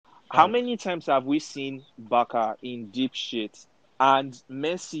How many times have we seen Barca in deep shit and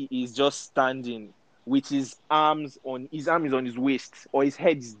Messi is just standing with his arm is on his waist or his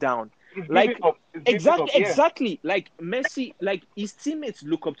head is down? It's Like giving up. It's giving up. Yeah. exactly. Like Messi, like his teammates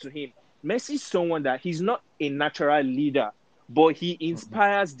look up to him. Messi is someone that he's not a natural leader, but he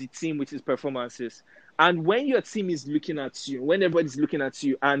inspires the team with his performances. And when your team is looking at you, when everybody's looking at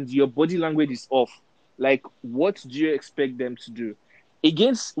you and your body language is off, like what do you expect them to do?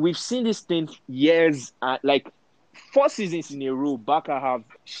 We've seen this thing years, like 4 seasons in a row, Barca have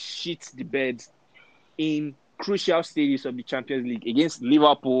shit the bed in crucial stages of the Champions League against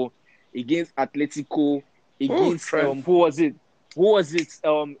Liverpool, against Atletico, against who was it?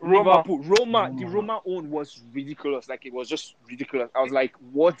 Roma. Liverpool, Roma. The Roma own was ridiculous. Like it was just ridiculous. I was like,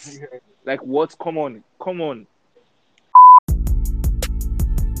 what? Yeah. Like what? Come on.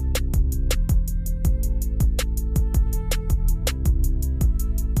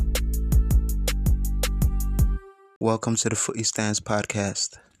 Welcome to the Footy Stands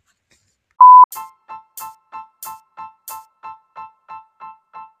podcast.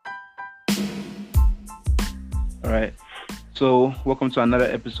 All right. So, welcome to another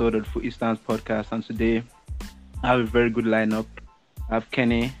episode of the Footy Stands podcast. And today, I have a very good lineup. I have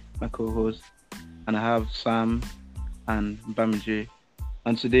Kenny, my co-host, and I have Sam and Bamiji.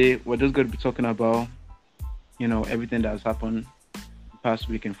 And today, we're just going to be talking about, everything that has happened past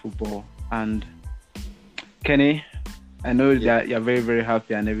week in football. And Kenny, I know that you're very, very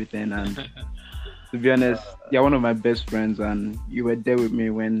happy and everything. And to be honest, you're one of my best friends, and you were there with me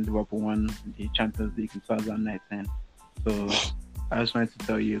when Liverpool won the Champions League in 2019. So I just wanted to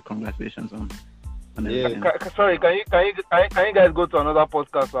tell you congratulations on everything. Sorry, can you guys go to another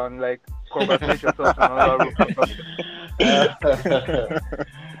podcast and congratulate yourselves on another room?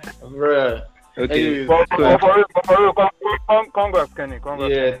 Bruh. Okay. Congrats, Kenny.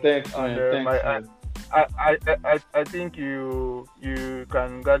 Congrats. Yeah, Kenny. thanks, man. And, I think you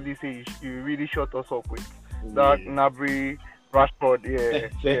can gladly say you really shut us up with that Gnabry Rashford. Yeah.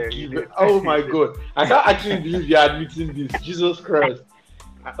 Thank you. Oh my God, I can't actually believe you're admitting this. Jesus Christ.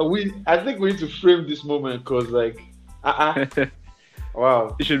 I think we need to frame this moment because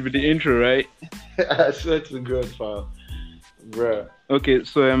wow. It should be the intro, right? I swear to God, pal. Bruh. Okay,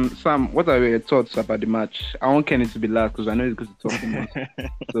 so Sam, what are your thoughts about the match? I want Kenny to be last because I know he's going to talk too much.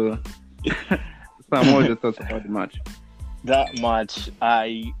 So, Sam, what are your thoughts about the match? That match,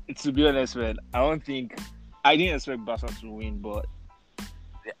 to be honest, man, I didn't expect Barca to win, but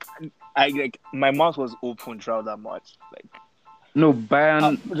my mouth was open throughout that match. No,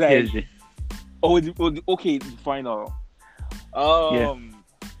 Bayern PSG. Okay, the final.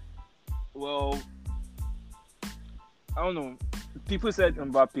 Well, I don't know. People said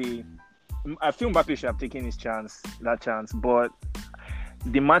Mbappe. I feel Mbappe should have taken that chance, but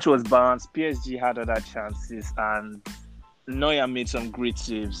the match was balanced. PSG had other chances, and Neuer made some great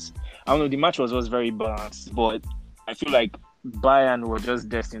saves. I don't know. The match was very balanced, but I feel like Bayern were just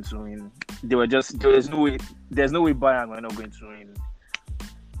destined to win. There's no way Bayern were not going to win.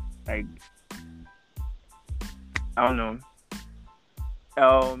 I don't know.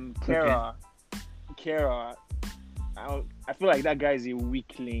 Kehrer. I feel like that guy is a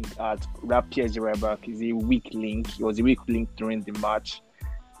weak link at that PSG right back. He's a weak link. He was a weak link during the match.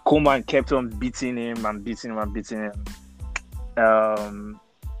 Koeman kept on beating him.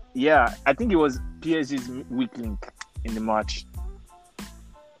 Yeah, I think it was PSG's weak link in the match.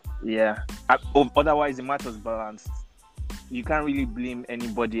 Yeah. Otherwise, the match was balanced. You can't really blame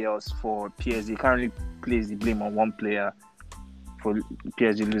anybody else for PSG. You can't really place the blame on one player for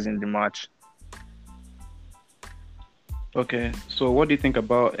PSG losing the match. Okay, so what do you think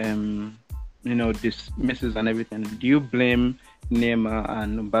about this misses and everything? Do you blame Neymar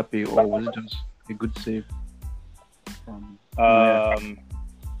and Mbappe, or was it just a good save? I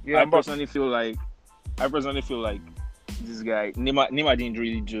personally feel like this guy Neymar didn't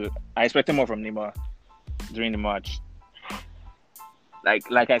really do. I expected more from Neymar during the match.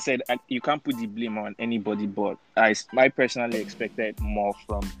 Like I said, you can't put the blame on anybody, but I personally expected more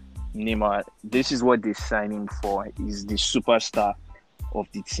from Neymar. This is what they signed him for. He's the superstar of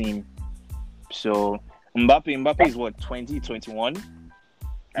the team. So Mbappe is what, 20, 21?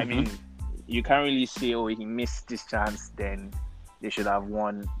 I mean, you can't really say, he missed this chance, then they should have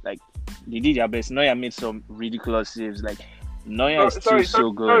won. They did their best. Neuer made some ridiculous saves. Neuer is still so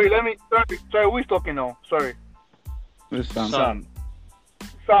good. Sorry, who is talking now? Sorry.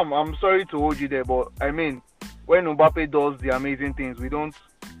 Sam, I'm sorry to hold you there, but I mean, when Mbappe does the amazing things, we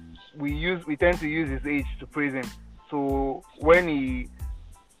tend to use his age to praise him. So when he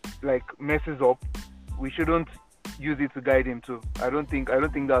messes up, we shouldn't use it to guide him too. I don't think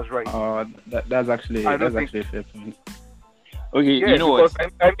that's right. That's actually I don't actually a fair point. Okay, Yeah, you know what?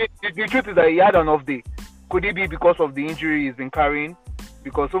 because I mean, the truth is that he had an off day. Could it be because of the injury he's been carrying?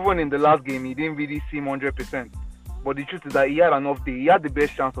 Because even in the last game, he didn't really seem 100%. But the truth is that he had an off day. He had the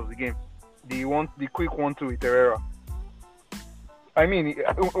best chance of the game. The quick 1-2 with Herrera. I mean,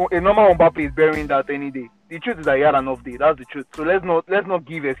 a normal Mbappe is bearing that any day. The truth is that he had an off day. That's the truth. So let's not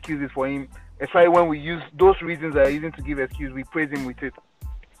give excuses for him. Especially when we use those reasons that are using to give excuse, we praise him with it.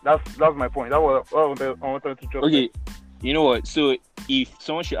 That's my point. That was I wanted to just Okay, you know what? So if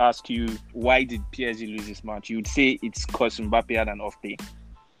someone should ask you why did PSG lose this match, you would say it's because Mbappe had an off day.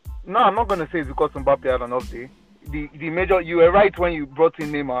 No, I'm not gonna say it's because Mbappe had an off day. The major, you were right when you brought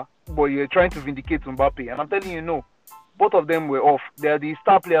in Neymar, but you were trying to vindicate Mbappe, and I'm telling you, no, both of them were off. They are the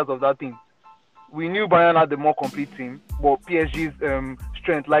star players of that team. We knew Bayern had the more complete team, but PSG's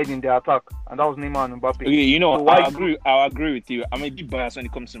strength lied in their attack, and that was Neymar and Mbappe. Okay, you know, So I'll agree with you. I'm a bit biased when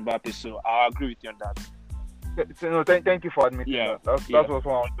it comes to Mbappe, so I'll agree with you on that. So, no, thank you for admitting that. That's what I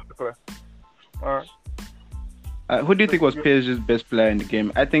wanted to clear. All right. Who do you think was PSG's best player in the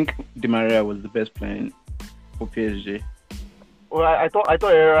game? I think Di Maria was the best player for PSG. Well, I thought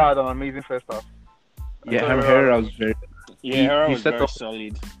Herrera had an amazing first half. Yeah, Herrera was very. Yeah, Herrera he was set very up,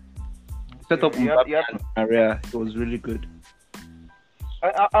 solid. Set up Yeah, Mbappe and Di Maria. It was really good.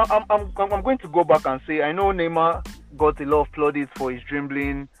 I'm going to go back and say I know Neymar got a lot of plaudits for his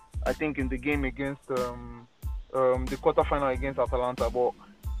dribbling. I think in the game against the quarterfinal against Atalanta, but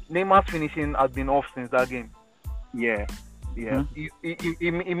Neymar's finishing has been off since that game. Yeah.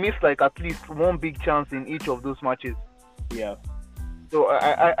 He missed like at least one big chance in each of those matches. Yeah. So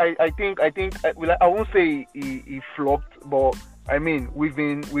I think I won't say he flopped, but I mean we've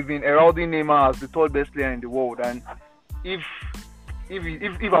been heralding Neymar as the third best player in the world, and if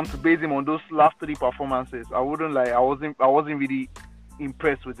I'm to base him on those last three performances, I wouldn't lie. I wasn't really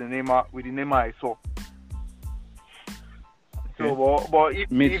impressed with the Neymar I saw. So, but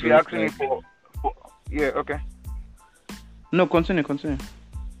if you ask me for yeah, okay. No, continue.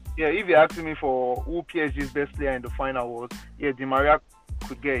 Yeah, if you're asking me for who PSG's best player in the final was, yeah, Di Maria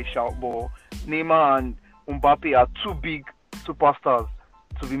could get a shout, but Neymar and Mbappe are too big superstars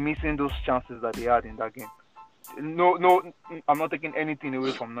to be missing those chances that they had in that game. No, I'm not taking anything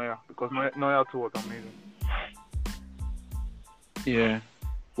away from Neuer because Neuer too was amazing. Yeah.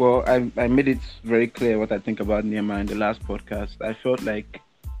 Well, I made it very clear what I think about Neymar in the last podcast. I felt like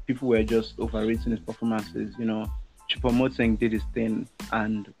people were just overrating his performances. You know, Choupo-Moting did his thing,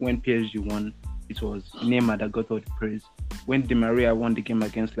 and when PSG won, it was Neymar that got all the praise. When Di Maria won the game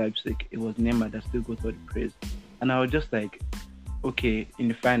against Leipzig, it was Neymar that still got all the praise. And I was just like, okay, in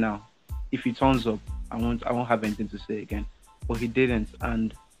the final, if he turns up, I won't have anything to say again. But he didn't,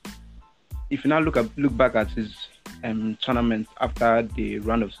 and if you now look back at his tournament after the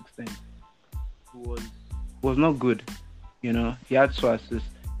round of 16, was not good. You know, he had 2 assists.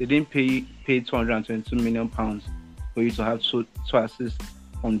 They didn't pay 222 million pounds for you to have 2 assists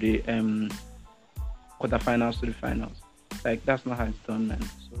from the quarterfinals to the finals. Like, that's not how it's done, man.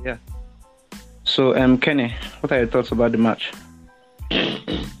 So yeah. So Kenny, what are your thoughts about the match?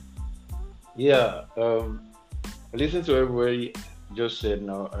 Yeah, listen to everybody just said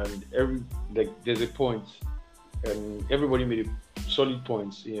now, and there's a point, and everybody made a solid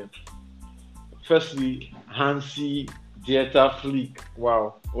points here. Firstly, Hansi Dieter Flick,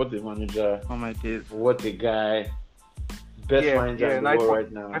 wow, what a manager! Oh my days, what a guy! Best manager in the world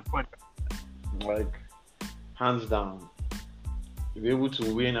right now. Like, hands down. You're able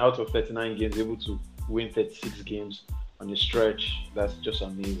to win out of 39 games, able to win 36 games on a stretch. That's just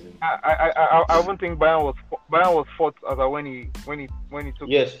amazing. I wouldn't think Bayern was fourth as when he took.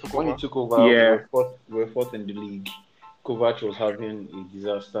 Yes, took when over. he took over, Yeah. we were fourth in the league. Kovac was having a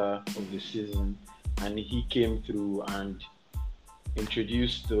disaster of the season, and he came through and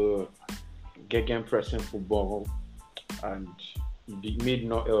introduced the gegenpressing football, and he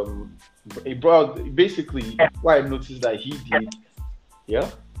made he brought basically what I noticed that he did. Yeah.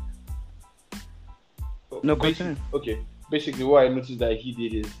 No question. Okay. Basically, what I noticed that he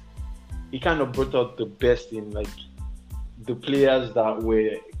did is he kind of brought out the best in like the players that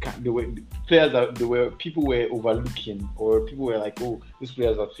were people were overlooking, or people were like, oh, these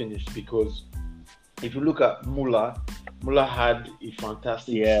players are finished. Because if you look at Muller had a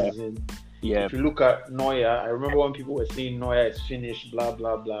fantastic season. Yeah. If you look at Neuer, I remember when people were saying Neuer is finished, blah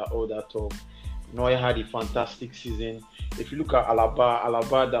blah blah, all that talk. Neuer had a fantastic season. If you look at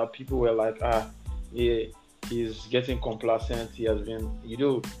Alaba, that people were like, yeah, he's getting complacent. He has been,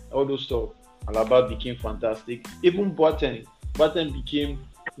 all those stuff. Alaba became fantastic. Even Boateng became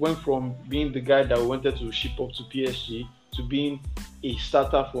went from being the guy that wanted to ship up to PSG to being a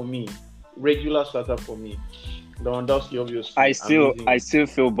starter for me, regular starter for me. Lewandowski, obviously. I still amazing.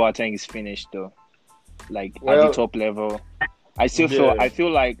 feel Boateng is finished though. Like at Well, the top level. I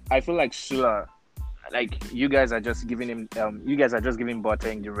feel like Sula, like you guys are just giving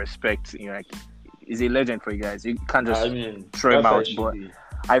Boateng the respect. Like he's a legend for you guys. You can't just I mean, throw him that's how out. it should But be.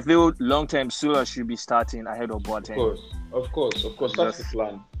 I feel long term Sula should be starting ahead of Boateng. Of course. That's the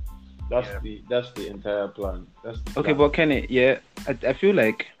plan. That's the entire plan. That's the Okay, plan. but Kenny, yeah, I feel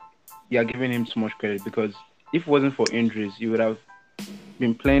like you're giving him too much credit because if it wasn't for injuries, you would have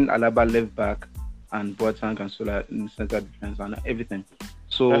been playing Alaba left back and Boateng and Sola in center defense and everything.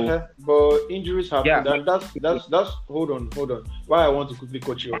 So But injuries happen. Yeah. And that's hold on. Why I want to quickly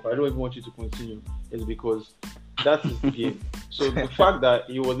cut you off, I don't even want you to continue, is because that is the game. So the fact that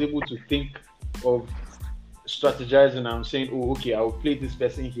he was able to think of strategizing and saying, oh, okay, I'll play this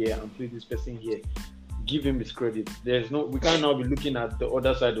person here and play this person here. Give him his credit. We can't now be looking at the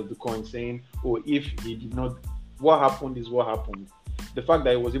other side of the coin saying, oh, if he did not, what happened is what happened. The fact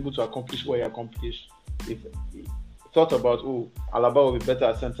that he was able to accomplish what he accomplished, if he thought about, oh, Alaba will be better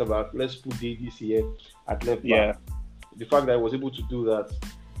at centre back, let's put Davies here at left back. Yeah. The fact that he was able to do that,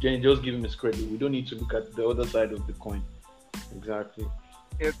 just give him his credit. We don't need to look at the other side of the coin. Exactly.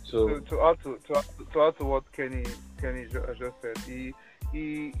 Yeah, So to add to what Kenny just said, he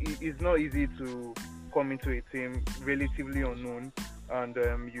it's not easy to come into a team relatively unknown, and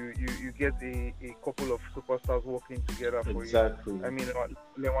you get a couple of superstars working together for exactly. you. I mean,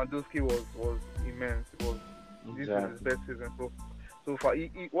 Lewandowski was immense. This is his best season so far.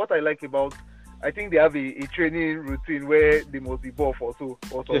 What I like about, I think they have a training routine where they must be buff also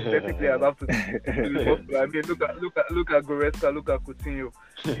technically adapt to the I mean, look at Goretzka, look at Coutinho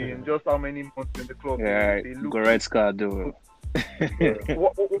in just how many months in the club. Yeah, they look Goretzka do.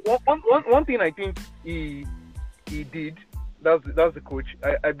 One thing I think he did, that's the coach.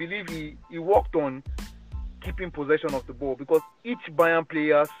 I believe he worked on keeping possession of the ball because each Bayern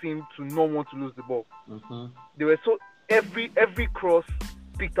player seemed to not want to lose the ball. Mm-hmm. They were every cross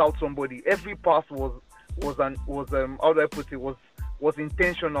picked out somebody. Every pass was how do I put it, was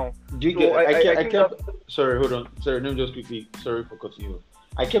intentional. Do you So get? I I kept. Sorry, hold on. Sorry, let me just quickly. Sorry for cutting you.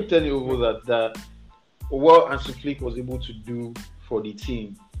 I kept telling you that what Hansi Flick was able to do for the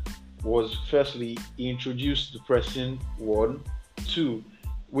team was, firstly, he introduced the pressing. 1, 2.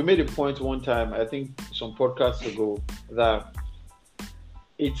 We made a point one time, I think some podcasts ago, that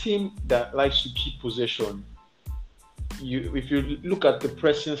a team that likes to keep possession, if you look at the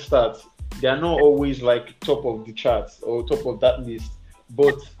pressing stats, they are not always like top of the charts or top of that list,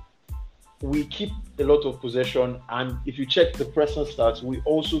 but we keep a lot of possession, and if you check the pressing stats, we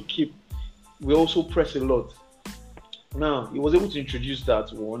also press a lot. Now he was able to introduce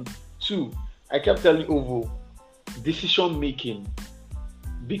that. 1, 2. I kept telling Ovo, decision making,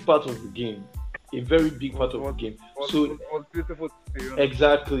 big part of the game, a very big part of the game. So it was beautiful to see, you know?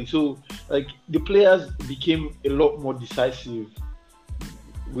 exactly. So like the players became a lot more decisive.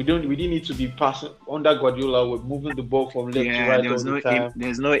 We didn't need to be passing under Guardiola. We're moving the ball from left to right all the time.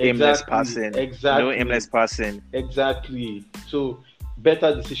 There's no aimless Exactly, passing. exactly. No aimless passing. Exactly. So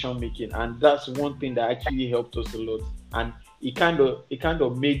better decision making, and that's one thing that actually helped us a lot. And it kind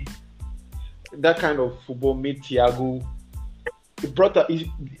of made that kind of football made Thiago. It brought that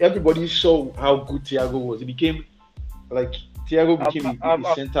everybody saw how good Thiago was. It became like Thiago became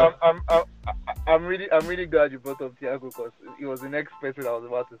a center. I'm really glad you brought up Thiago because he was the next person I was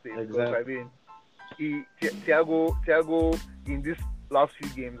about to say. Exactly. Because Thiago in this last few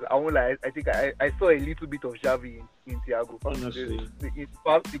games, I think I saw a little bit of Xavi in Thiago. Honestly, the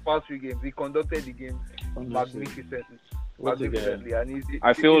past few games, he conducted the game magnificently. And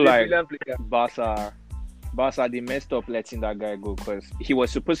I feel he's like a brilliant player. Barca, they messed up letting that guy go because he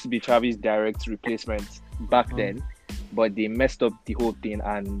was supposed to be Xavi's direct replacement back then, but they messed up the whole thing.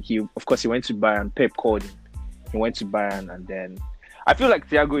 And he went to Bayern. Pep called him. He went to Bayern, and then I feel like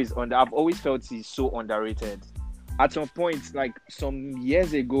Thiago is I've always felt he's so underrated. At some point, like some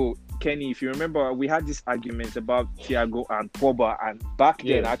years ago, Kenny, if you remember, we had this argument about Thiago and Pogba, and back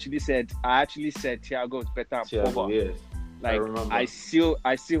then I actually said Thiago is better than Pogba. Yes. Like I still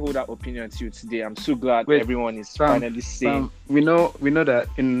hold that opinion to you today. I'm so glad everyone is finally saying. We know that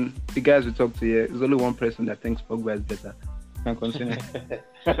in the guys we talk to here, there's only one person that thinks Pogba is better. Can continue.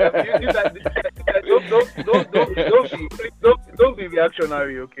 don't be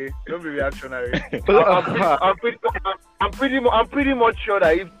reactionary, okay? Don't be reactionary. I'm pretty much sure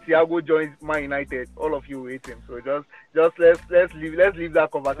that if Thiago joins Man United, all of you will hate him. So just let's leave that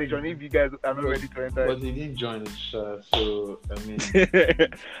conversation if you guys are not ready to enter. But he didn't join, so I mean,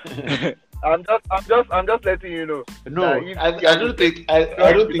 I'm just letting you know. no, I don't think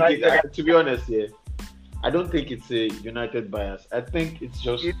it, to be honest, yeah. I don't think it's a United bias. I think it's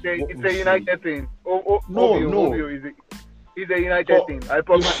just it's a United thing. Ovio is a United thing. I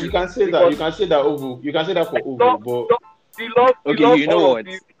promise you can say that. You can say that Ovo. You can say that for Ovo, but the love you know what?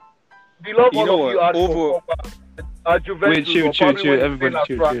 The love You know all of you what? had for Juventus. Wait, chill. Everybody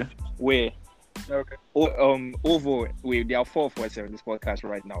chill. Wait. Okay. Ovo, wait, there are 4 of us on this podcast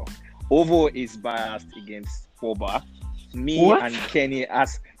right now. Ovo is biased against Pogba. Me What? and Kenny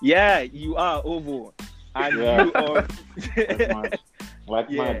yeah, you are Ovo. And Yeah. you are like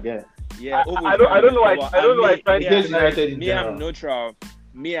Yeah. mad, yeah. yeah, Ovo I don't know why Pogba. I don't know why And trying me, to Against United in me, general.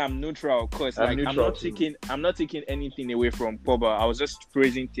 I'm neutral because I'm like neutral too. I'm not taking anything away from Pogba. I was just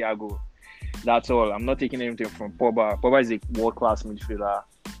praising Thiago. That's all. I'm not taking anything from Pogba. Pogba is a world class midfielder.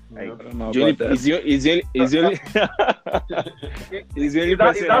 Like, I don't know the only- about that. he's the only he's the only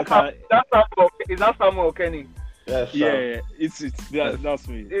person that can. Is that Samuel or Kenny? Yes, Yeah, that's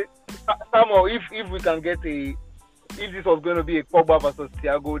me. Samuel, if we can get if this was going to be a Pogba versus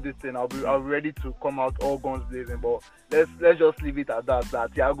Thiago this thing, I'll be ready to come out all guns blazing. But let's just leave it at that.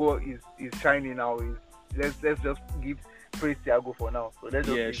 That Thiago is shining now. Let's just give praise Thiago for now. So let's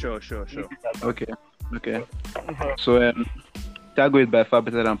just Sure. leave it at that. Okay. So Thiago is by far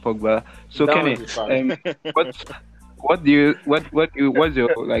better than Pogba. So That Kenny, was the fact. what's your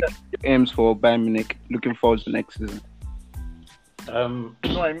like aims for Bayern Munich looking forward to next season? No,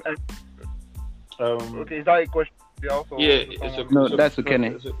 I'm Okay. is that a question? Also, Yeah, No, that's to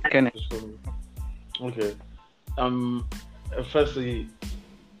Kenny. Kenny. Okay. Firstly,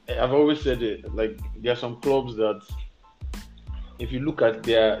 I've always said it. Like there are some clubs that, if you look at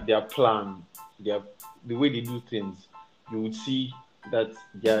their plan, the way they do things, you would see that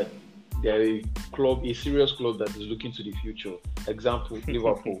they're a club, a serious club that is looking to the future. Example,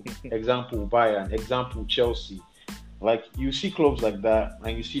 Liverpool. Example, Bayern. Example, Chelsea. Like you see clubs like that,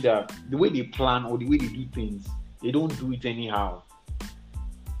 and you see that the way they plan or the way they do things, they don't do it anyhow.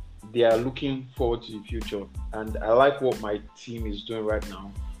 They are looking forward to the future, and I like what my team is doing right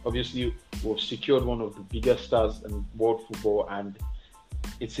now. Obviously, we've secured one of the biggest stars in world football, and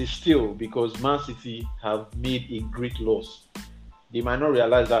it's a steal because Man City have made a great loss. They might not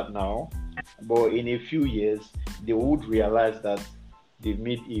realize that now, but in a few years, they would realize that they've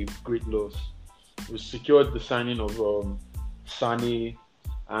made a great loss. We secured the signing of Sane,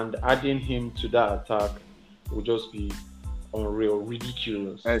 and adding him to that attack will just be unreal,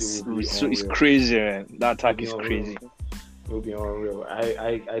 ridiculous. It's unreal. crazy, man. That attack is It'll be crazy. It will be unreal.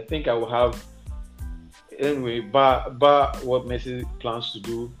 I think I will have anyway. But what Messi plans to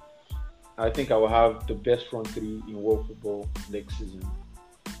do, I think I will have the best front three in world football next season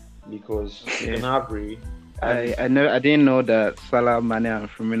because Gnabry. I know. I didn't know that Salah, Mane, and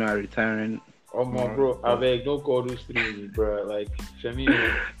Firmino are retiring. Oh my bro, I beg, don't call those three, bro. Like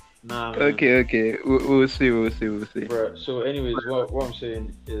Firmino, nah. Man. Okay. We'll see. Bro. So, anyways, what I'm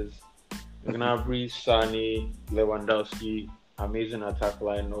saying is, Gnabry, Sane, Lewandowski, amazing attack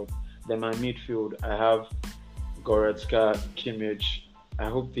lineup. Then my midfield, I have Goretzka, Kimmich. I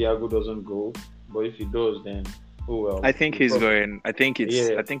hope Thiago doesn't go, but if he does, then oh well. I think he's going. I think it's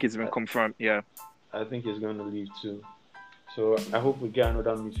been Yeah. confirmed. Yeah. I think he's going to leave too. So I hope we get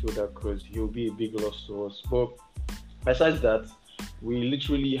another midfielder because he'll be a big loss to us. But besides that, we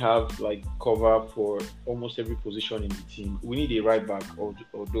literally have like cover for almost every position in the team. We need a right back,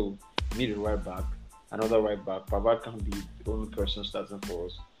 although we need a right back, another right back. Pavard can't be the only person starting for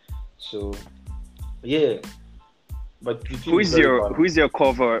us. So yeah. But the team Who's your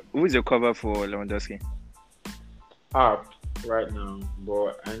cover for Lewandowski? Arp right now,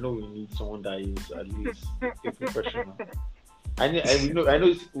 but I know we need someone that is at least a professional. I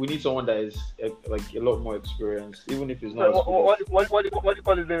know we need someone that is like a lot more experienced, even if it's not. What do you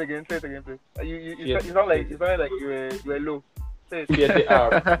call his name again? Say it again, please. It's not like you were low. Say it. Fear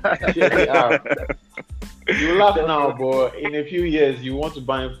the Arp. You laugh now, but in a few years you want to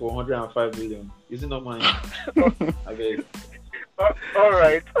buy him for 105 million. Is it not mine? Okay. All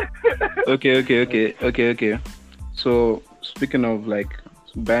right. Okay. So speaking of like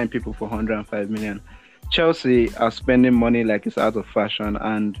buying people for 105 million, Chelsea are spending money like it's out of fashion,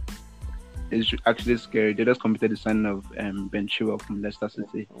 and it's actually scary. They just completed the signing of Ben Chilwell from Leicester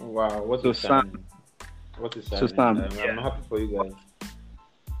City. Wow, what So is signing? What is signing? Sam, I'm happy for you guys.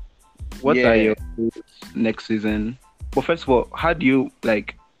 What are Yeah. your goals next season? Well, first of all, how do you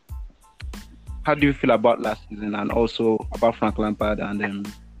feel about last season and also about Frank Lampard and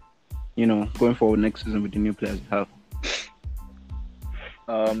going forward next season with the new players you have?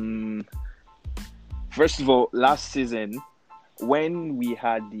 First of all, last season when we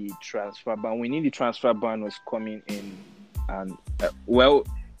had the transfer ban, we knew the transfer ban was coming in, and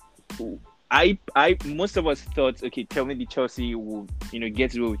I most of us thought, okay, tell me the Chelsea will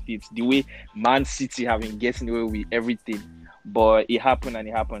get away with it the way Man City have been getting away with everything, but it happened,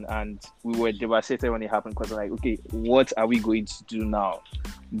 and we were devastated when it happened because like, okay, what are we going to do now?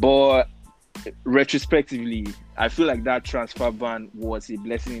 But retrospectively, I feel like that transfer ban was a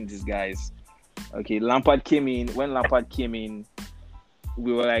blessing in disguise. Okay, When Lampard came in,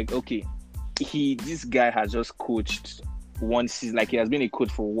 we were like, okay, this guy has just coached one season, like he has been a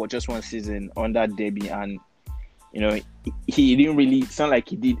coach for just one season under Derby, and he didn't really sound like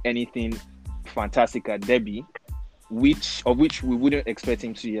he did anything fantastic at Derby, which we wouldn't expect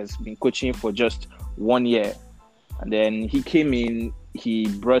him to. He has been coaching for just 1 year, and then he came in, he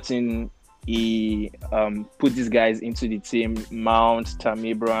brought in, he put these guys into the team: Mount, Tammy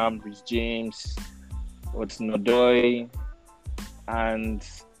Abraham, Rhys James, Odoi, and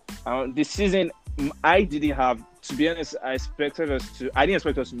this season I didn't have. To be honest, I didn't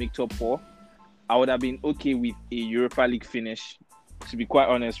expect us to make top 4. I would have been okay with a Europa League finish. To be quite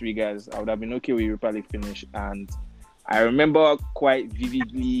honest with you guys, I would have been okay with Europa League finish. And I remember quite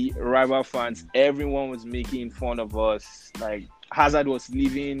vividly, rival fans, everyone was making fun of us. Like Hazard was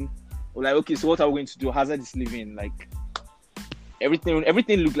leaving. We're like, okay, so what are we going to do? Hazard is leaving. Like everything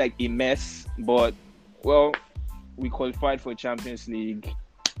looked like a mess. But well, we qualified for Champions League.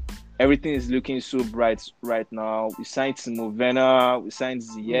 Everything is looking so bright right now. We signed Timo Werner, we signed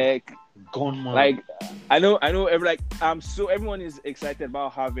Ziyech. Gone, man. Like I know. Everyone is excited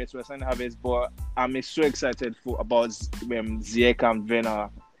about Havertz. We're signing Havertz, but I'm so excited about Ziyech and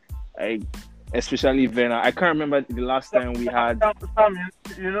Werner. Like, especially Werner. I can't remember the last time we had. Sam,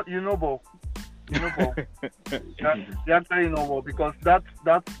 you know Bo. You actually know Bo because that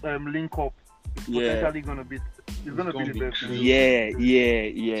link up is potentially gonna be. It's gonna be the best. Yeah.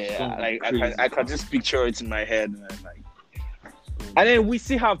 Like I can just picture it in my head, man. Like, and then we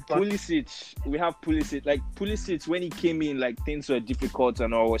still have Pulisic. We have Pulisic. Like Pulisic, when he came in, like things were difficult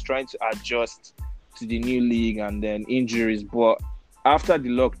and I was trying to adjust to the new league and then injuries. But after the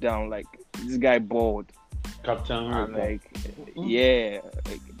lockdown, like this guy balled. Captain America.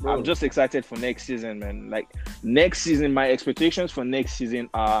 I'm just excited for next season, man. Like next season, my expectations for next season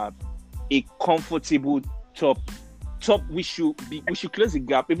are a comfortable top. We should close the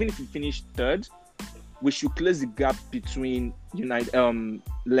gap. Even if we finish third, we should close the gap between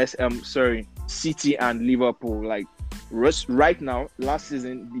City and Liverpool. Like right now, last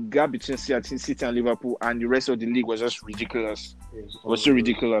season, the gap between City and Liverpool and the rest of the league was just ridiculous. It was so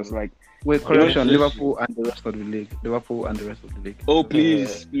ridiculous. Like, wait, correction, Liverpool and the rest of the league. Oh,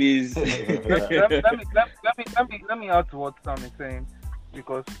 please. Let me add to what Sam is saying,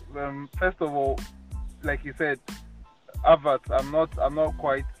 because first of all, like you said, Havertz, I'm not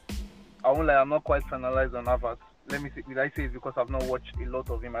quite finalized on Havertz. Let me see. Did I say it because I've not watched a lot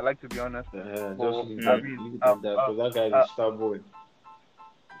of him? I like to be honest. That guy is a star boy.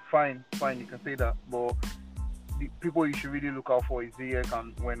 Fine, you can say that. But the people you should really look out for is Ziyech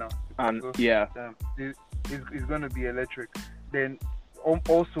and Werner. It's going to be electric. Then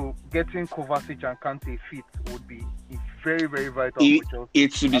also getting Kovacic and Kante fit would be very, very vital.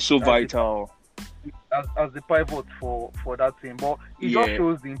 It should be so vital. As the pivot for that team, but it just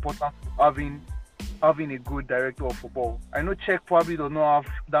shows the importance of having a good director of football. I know Czech probably does not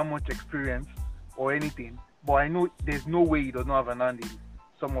have that much experience or anything, but I know there's no way he does not have an hand in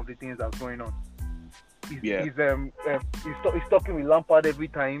some of the things that's going on. He's talking with Lampard every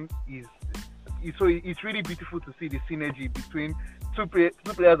time. So it's really beautiful to see the synergy between two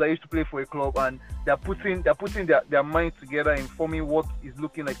players that used to play for a club, and they're putting their minds together in forming what is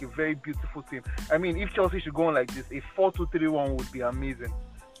looking like a very beautiful team. I mean, if Chelsea should go on like this, a 4-2-3-1 would be amazing.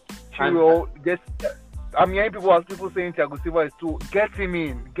 I'm hearing people saying Thiago Silva is too. Get him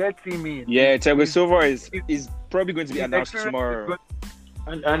in. Yeah, Thiago Silva is probably going to be announced tomorrow.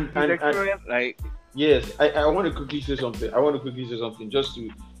 Yes, I want to quickly say something. Just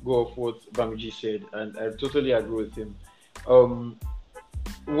to go off what Bamiji said, and I totally agree with him.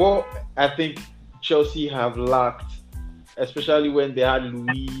 What I think Chelsea have lacked, especially when they had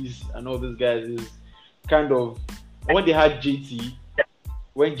Luis and all those guys, is kind of when they had JT.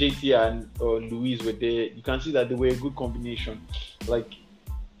 When JT and Luis were there, you can see that they were a good combination. Like,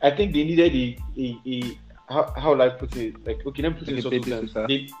 I think they needed how will I put it? Like, okay, let me put it in Like a sort of terms.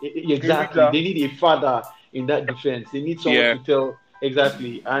 babysitter. Exactly. They need a father in that defense. They need someone to tell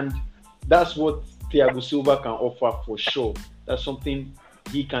exactly, and that's what Thiago Silva can offer for sure. That's something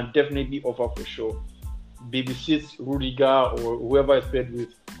he can definitely offer for sure. Babysit Rudiger or whoever is paired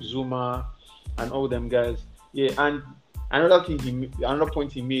with Zuma and all them guys. Yeah, and another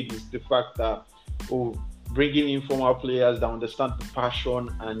point he made is the fact that bringing in former players that understand the passion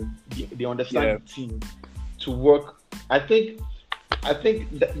and they understand the team to work. I think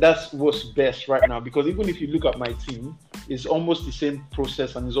that's what's best right now, because even if you look at my team, it's almost the same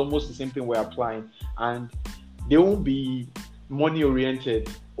process and it's almost the same thing we're applying, and they won't be money oriented,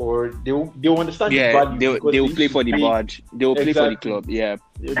 or they'll understand the value. They will play for the badge. They will play for the club. Yeah,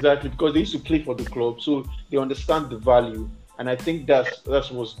 exactly, because they used to play for the club, so they understand the value, and I think that's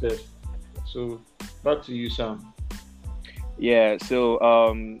what's best. So back to you, Sam. Yeah. So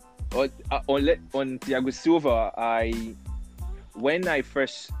on Thiago Silva, when I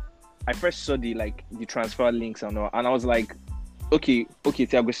first saw the transfer links and all, and I was like, okay,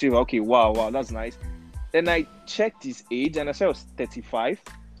 Thiago Silva, okay, wow, that's nice. Then I checked his age and I saw he was 35.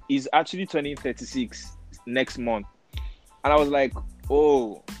 He's actually turning 36 next month. And I was like,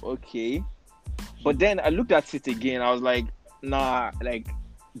 oh, okay. But then I looked at it again. I was like, nah, like,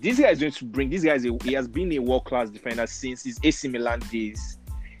 this guy is going to bring, he has been a world-class defender since his AC Milan days.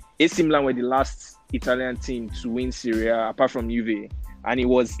 AC Milan were the last Italian team to win Serie A, apart from Juve. And he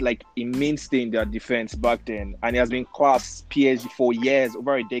was like a mainstay in their defense back then. And he has been class PSG for years,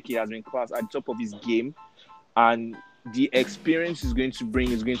 over a decade, has been class at the top of his game. And the experience is going to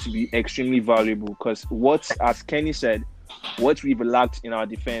bring is going to be extremely valuable, because as Kenny said, what we've lacked in our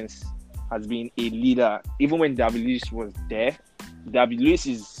defense has been a leader. Even when David Luiz was there, David Luiz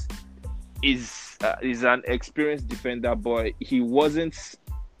is an experienced defender, but he wasn't,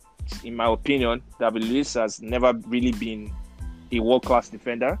 in my opinion, David Luiz has never really been a world-class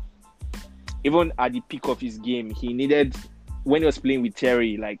defender. Even at the peak of his game, he needed, when he was playing with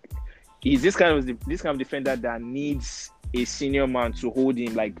Terry, like, he's this kind of defender that needs a senior man to hold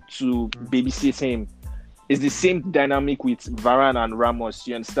him, like, to babysit him. It's the same dynamic with Varane and Ramos.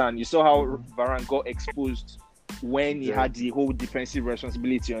 You understand? You saw how Varane got exposed when he had the whole defensive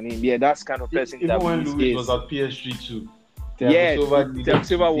responsibility on him. Yeah, that's kind of person even that when Luis was at PSG too. Thiago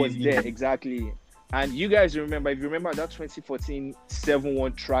Silva was there, exactly. And you guys remember, if you remember that 2014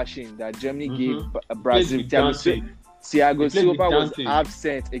 7-1 thrashing that Germany gave Brazil, Thiago Silva was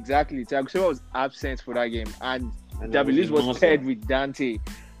absent. Exactly. Thiago Silva was absent for that game. And David Luiz was paired with Dante.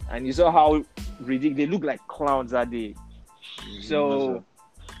 And you saw how ridiculous they looked like clowns that day. So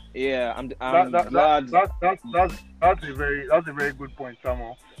yeah, I'm glad. That's a very good point,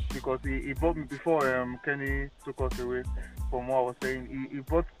 Samuel, because he brought me before Kenny took us away from what I was saying. He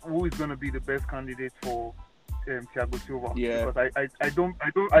brought who is going to be the best candidate for Thiago Silva. Yeah. Because I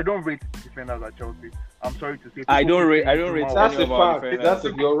don't rate defenders at Chelsea. I'm sorry to say. I don't rate. That's a fact.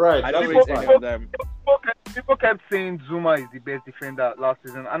 You're right. I don't rate any of them. People kept saying Zuma is the best defender last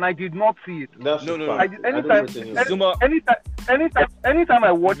season, and I did not see it. No. Anytime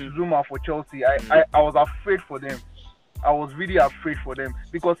I watch Zuma for Chelsea, I was afraid for them. I was really afraid for them,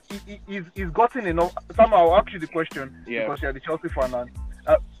 because he's gotten enough. Somehow, I'll ask you the question, because you're the Chelsea fan, and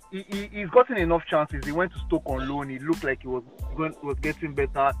he's gotten enough chances. He went to Stoke on loan. He looked like he was getting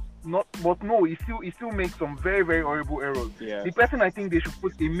better. He still makes some very, very horrible errors. Yeah. The person I think they should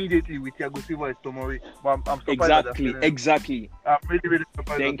put immediately with Thiago Silva is Tomori. But I'm surprised. Exactly. I'm really, really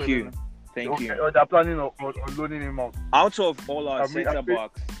surprised. Thank you. They're planning on loaning him out. Out of all our centre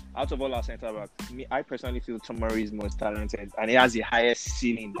backs, I personally feel Tomori is most talented, and he has the highest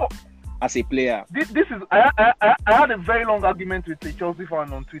ceiling as a player. This is I had a very long argument with a Chelsea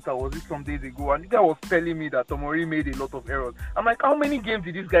fan on Twitter. Was it some days ago? And the guy was telling me that Tomori made a lot of errors. I'm like, how many games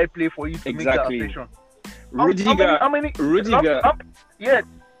did this guy play for you to make that assertion? Rudiger.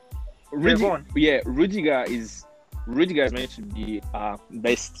 Rudiger is meant to be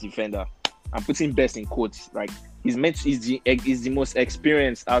best defender. I'm putting best in quotes. Like, he's the most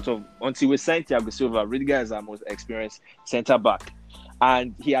experienced out of, until we signed Thiago Silva. Rudiger is our most experienced centre back,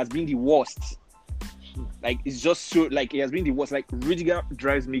 and he has been the worst. Like, it's just so, like, he has been the worst. Like, Rudiger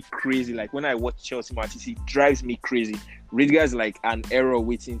drives me crazy. Like, when I watch Chelsea matches, he drives me crazy. Rudiger is like an error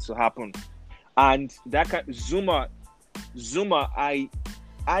waiting to happen. And that Zuma, I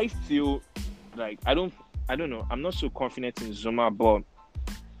feel like I don't know. I'm not so confident in Zuma, but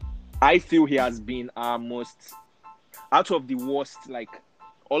I feel he has been our most, out of the worst. Like,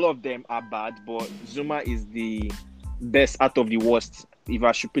 all of them are bad, but Zuma is the best out of the worst, if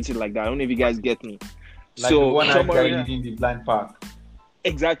I should put it like that. I don't know if you guys get me. Like, so the one guy leading the blind path.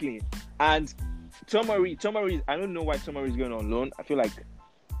 Exactly. And Tomori. I don't know why Tomori is going on loan. I feel like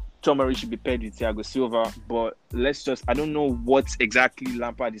Tomori should be paired with Thiago Silva, but I don't know what exactly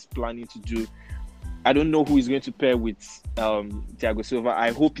Lampard is planning to do. I don't know who he's going to pair with Thiago Silva.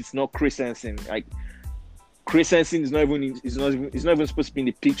 I hope it's not Christensen. Like Christensen is not even supposed to be in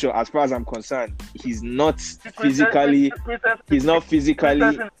the picture as far as I'm concerned. He's not physically. It's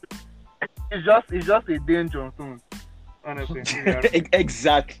just a danger zone. Honestly.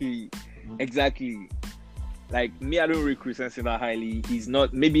 Exactly. Like me, I don't rate Christensen that highly. He's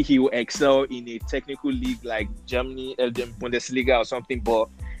not. Maybe he will excel in a technical league like Germany, Bundesliga or something, but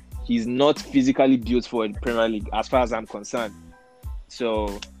he's not physically built for the Premier League as far as I'm concerned.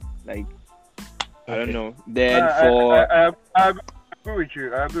 So, like, I don't know. Then I agree with you.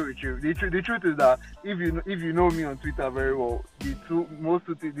 The truth is that if you know me on Twitter very well, the two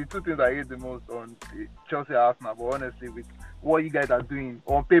things I hate the most on Chelsea Arsenal, but honestly, with what you guys are doing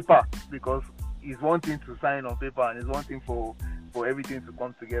on paper, because it's one thing to sign on paper and it's one thing for everything to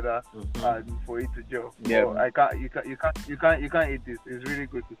come together and for it to gel. Yeah, so you can't eat this. It's really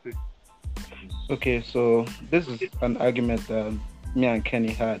good to see. Okay, so this is an argument that me and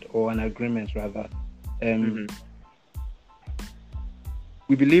Kenny had, or an agreement rather.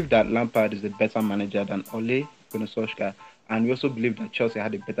 We believe that Lampard is a better manager than Ole Gunnar Solskjaer, and we also believe that Chelsea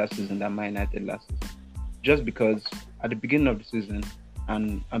had a better season than Man United last season. Just because at the beginning of the season,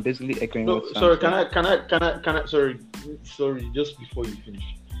 and I'm basically echoing what Sam sorry, said. can I sorry, just before you finish,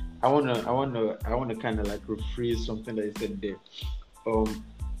 I wanna kind of like rephrase something that you said there.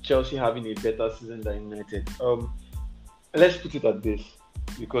 Chelsea having a better season than United. Let's put it at this,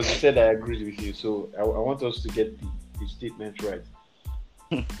 because you said I agreed with you, so I want us to get the statement right.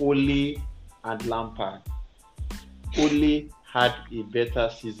 Ole and Lampard. Ole had a better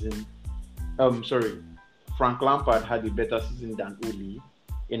season. Frank Lampard had a better season than Ole,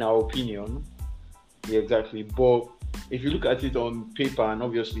 in our opinion. Yeah, exactly. But if you look at it on paper, and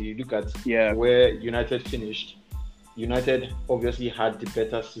obviously you look at where United finished, United obviously had the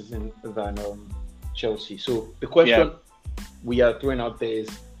better season than Chelsea. So the question we are throwing out there is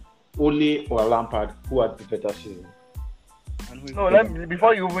Ole or Lampard, who had the better season? No,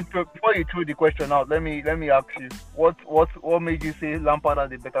 before you throw the question out, let me ask you, what made you say Lampard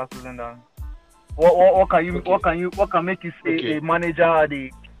had a better season than? What can make you say a manager had a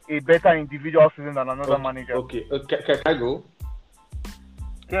better individual season than another manager? Okay, can I go?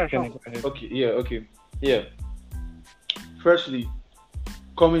 Yeah, sure. Okay. Yeah. Firstly,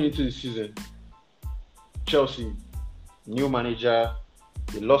 coming into the season, Chelsea, new manager,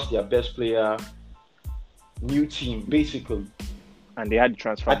 they lost their best player, new team basically, and they had the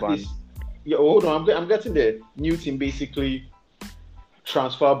transfer ban. Hold on, I'm getting there. New team basically,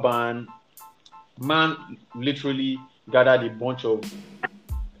 transfer ban. Man literally gathered a bunch of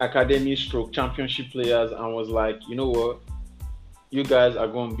academy stroke championship players and was like, you know what, you guys are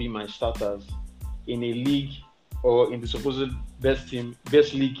going to be my starters in a league, or in the supposed best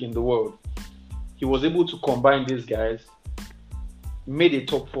league in the world. He was able to combine these guys, made a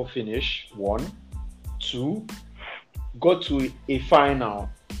top 4 finish, 1, 2, got to a final,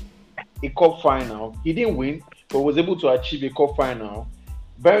 a cup final. He didn't win, but was able to achieve a cup final.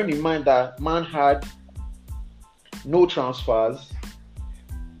 Bearing in mind that man had no transfers,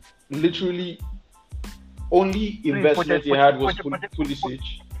 literally only investment he had was Pulisic.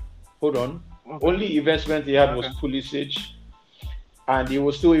 Hold on. Okay. Only investment he had was Pulisic, and he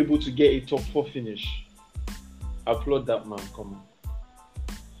was still able to get a top 4 finish. Applaud that man, come on.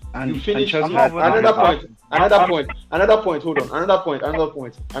 And you finished another point. Hold on.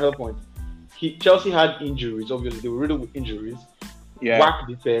 Another point. Chelsea had injuries. Obviously, they were riddled with injuries. Whack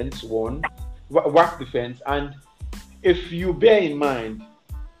defense, and if you bear in mind,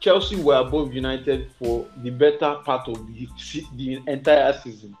 Chelsea were above United for the better part of the entire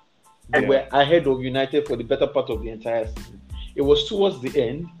season. They were ahead of United for the better part of the entire season. It was towards the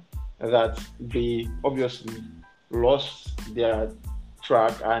end that they obviously lost their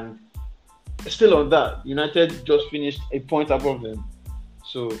track, and still on that, United just finished a point above them.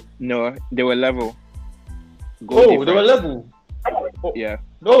 So no, they were level. They were level. Yeah.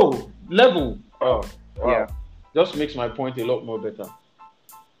 No, level. Oh, wow. Yeah. Just makes my point a lot more better.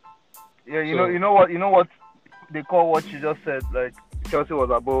 Yeah, you know what they call what you just said, like Chelsea was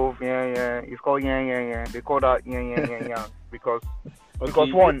above, it's called They call that because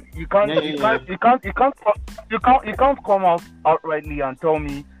one, you can't come out outrightly and tell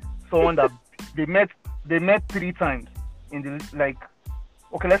me someone that they met 3 times in the, like,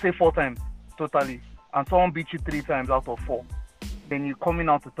 okay, let's say 4 times totally, and someone beat you 3 times out of 4. Then you're coming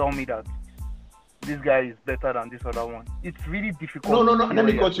out to tell me that this guy is better than this other one. It's really difficult. No. Let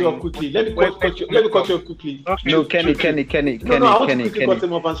me cut you off quickly. Let me cut you off quickly. Okay. No, Kenny. No, I want to quickly cut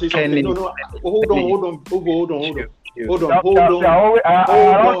him off and say something. No. Hold on. I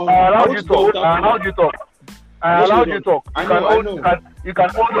allowed you talk. I allowed you talk. I know. You can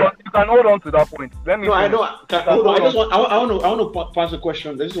hold on to that point. Let me. No, I know. Hold on. I want to pass a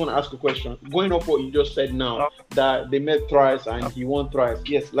question. I just want to ask a question. Going off what you just said now, that they met thrice and he won thrice.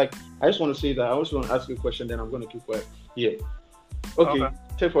 Yes, like I just want to say that. I also want to ask you a question. Then I'm going to keep quiet. Yeah. Okay.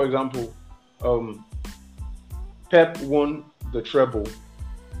 Take for example, Pep won the treble,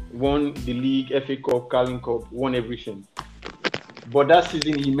 won the league, FA Cup, Carling Cup, won everything. But that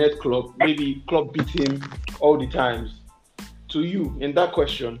season he met Klopp. Maybe Klopp beat him all the times. To you, in that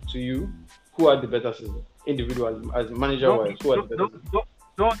question, who had the better season, individually, as manager-wise? Who had the better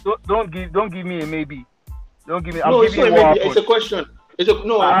season? Don't give me a maybe. Don't give me. No, it's not a maybe. It's a question.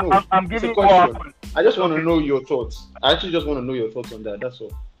 I'm giving what happened. I just want to know your thoughts. I actually just want to know your thoughts on that. That's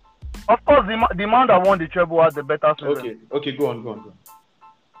all. Of course, the man that won the treble had the better season. Okay, go on.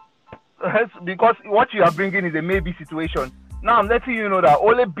 Because what you are bringing is a maybe situation. Now I'm letting you know that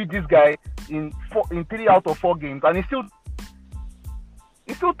Ole beat this guy in 3 out of 4 games, and he's still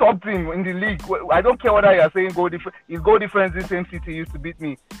top team in the league. I don't care whether you are saying goal difference. His goal difference, the same City used to beat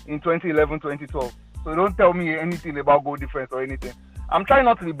me in 2011, 2012. So don't tell me anything about goal difference or anything. I'm trying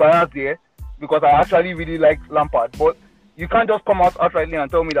not to be biased here because I actually really like Lampard, but you can't just come out outrightly and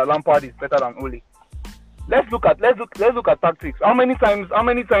tell me that Lampard is better than Ole. Let's look at tactics. How many times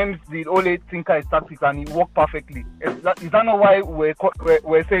did Ole tinker his tactics and he worked perfectly? Is that not why we're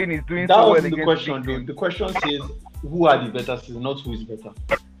saying he's doing that so well wasn't against the question, though. The question says who are the better season, not who is better.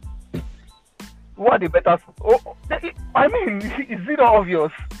 Who are the better? I mean, is it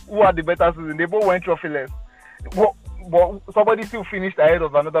obvious who are the better season? They both went trophyless. But somebody still finished ahead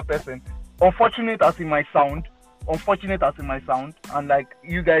of another person. Unfortunate as it might sound, and like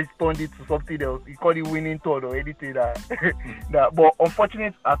you guys turned it to something else. You call it winning third or anything that. But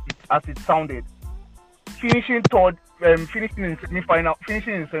unfortunate as it sounded, finishing third, finishing in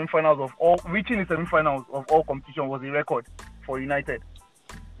semi-finals of all, reaching the semi-finals of all competition was a record for United.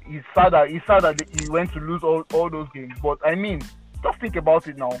 It's sad that he went to lose all those games. But I mean, just think about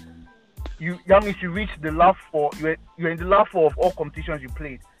it now. That means you reached the last 4. You're in the last 4 of all competitions you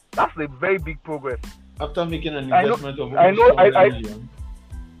played. That's a very big progress. After making an investment of million.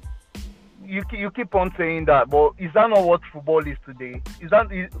 You keep on saying that, but is that not what football is today?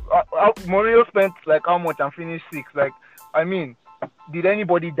 Mourinho spent like how much and finished 6? Like, I mean, did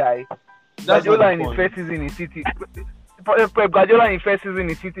anybody die? Guardiola in his first season in City. Guardiola in first season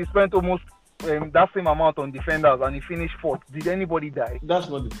in City spent almost that same amount on defenders and he finished 4th. Did anybody die? That's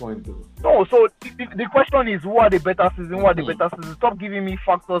not the point, though. No, so the question is, who are the better season? Who are the better season? Stop giving me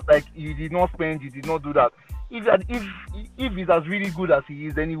factors like you did not spend, you did not do that. If he's as really good as he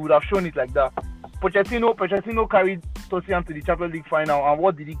is, then he would have shown it like that. Pochettino carried Tottenham to the Champions League final, and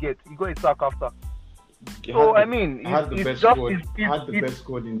what did he get? He got a sack after. So I mean, had the best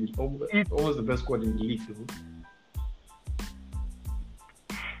squad in the league, though.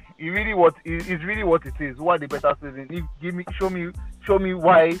 It's really what it is. Who are the better season? Show me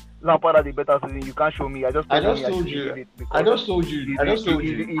why Lampard had the better season. You can't show me. I just told you.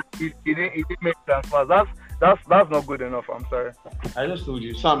 He didn't make transfers. That's not good enough. I'm sorry. I just told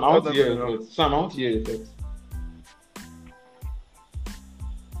you, Sam. I want to hear your thoughts.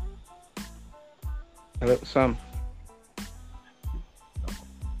 Hello, Sam.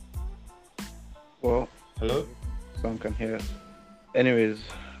 Well, hello. Sam can hear us. Anyways.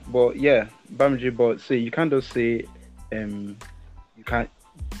 But yeah, Bamji, but say you can't just say you can't.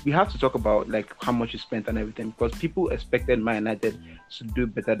 We have to talk about like how much you spent and everything because people expected Man United to do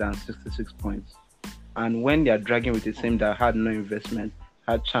better than 66 points, and when they are dragging with a team that had no investment,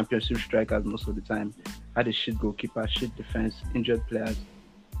 had championship strikers most of the time, had a shit goalkeeper, shit defense, injured players,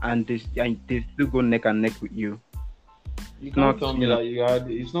 and they still go neck and neck with you. You can't tell me that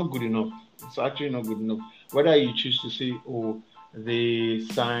it's not good enough. It's actually not good enough. Whether you choose to say, oh, they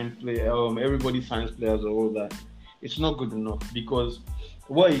sign everybody signs players or all that, it's not good enough because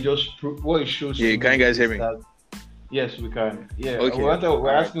what it shows. Yeah, can you guys hear me? Yes, we can. Yeah. Okay. We're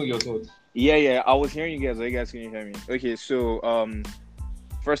asking your thoughts. Yeah. I was hearing you guys. Are you guys can hear me? Okay. So,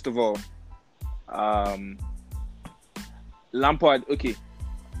 first of all, Lampard. Okay.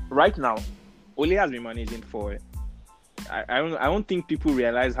 Right now, Ole has been managing for. I don't think people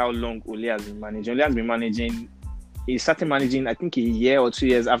realize how long Ole has been managing. Ole has been managing. He started managing, I think, a year or 2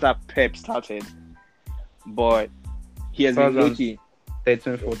 years after Pep started. But he has been lucky.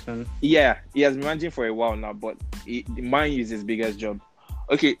 13, 14. Yeah, he has been managing for a while now, but the Man U is his biggest job.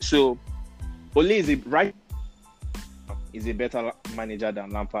 Okay, so Ole is a better manager than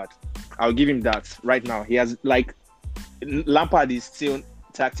Lampard. I'll give him that right now. He has Lampard is still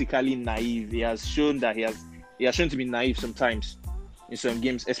tactically naive. He has shown to be naive sometimes in some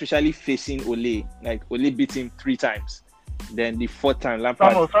games, especially facing Ole. Like Ole beat him 3 times. Then the 4th time,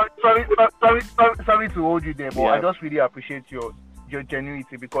 Lampard. Sorry to hold you there, but I just really appreciate your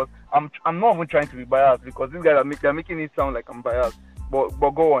genuinity, because I'm not even trying to be biased, because these guys they're making it sound like I'm biased. But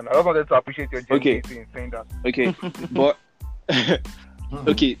go on. I just wanted to appreciate your genuinity in saying that. Okay, but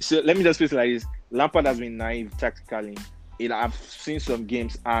okay. So let me just put it like this: Lampard has been naive tactically. I've seen some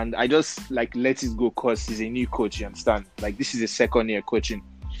games, and I just like let it go because he's a new coach. You understand? Like this is a 2nd year coaching.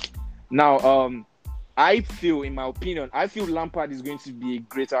 Now, I feel, in my opinion, Lampard is going to be a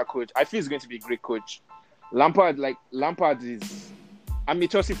greater coach. I feel he's going to be a great coach. Lampard is. I'm a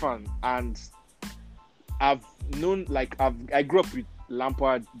Chelsea fan, and I've known, like, I grew up with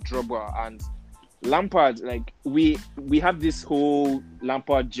Lampard, Drogba, and Lampard, like, we have this whole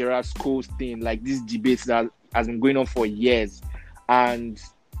Lampard, Gerrard, Scholes thing, like this debate that has been going on for years, and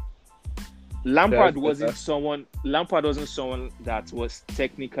Lampard wasn't someone that was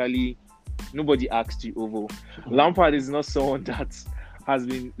technically, nobody asked you over. Lampard is not someone that has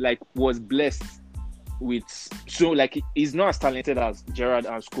been, like, was blessed with, so like he's not as talented as Gerrard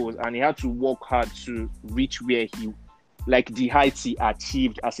and Scholes, and he had to work hard to reach where he, like, the heights he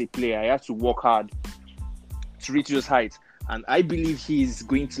achieved as a player. He had to work hard to reach those heights, and I believe he's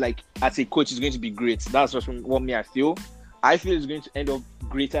going to, like, as a coach, he's going to be great. That's just what I feel. I feel he's going to end up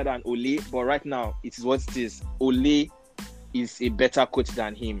greater than Ole, but right now it is what it is. Ole is a better coach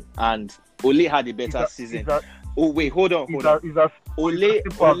than him, and Ole had a better season. Hold on.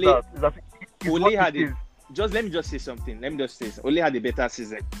 Ole had it. Let me just say something. Ole had a better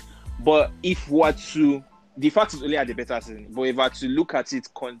season. But if we're to, the fact is Ole had a better season. But if we're to look at it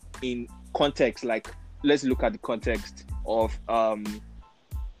in context, like, let's look at the context of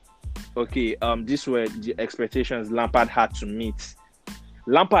these were the expectations Lampard had to meet.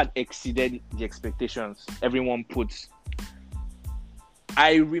 Lampard exceeded the expectations everyone put.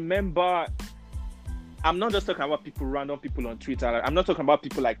 I remember, I'm not just talking about random people on Twitter. I'm not talking about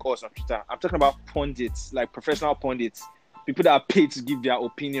people like us on Twitter. I'm talking about pundits, like professional pundits, people that are paid to give their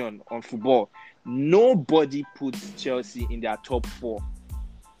opinion on football. Nobody puts Chelsea in their top 4.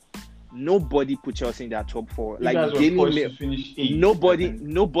 Nobody put Chelsea in their top 4. Like Daily Mail,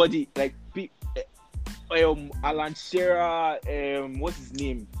 nobody like Alan Shearer, what's his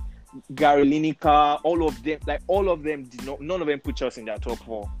name, Gary Lineker, all of them did not. None of them put Chelsea in their top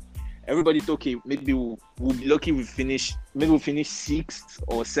 4. Everybody thought, okay, maybe we'll be lucky. We'll finish 6th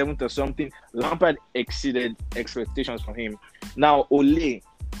or 7th or something. Lampard exceeded expectations from him. Now Ole,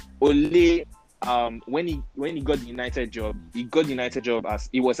 when he got the United job, as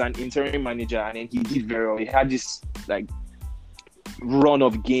he was an interim manager, and then he did very well. He had this, like, run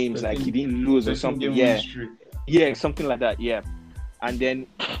of games, like he didn't lose or something. Yeah, something like that. Yeah, and then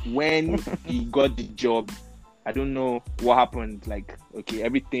when he got the job, I don't know what happened. Like, okay,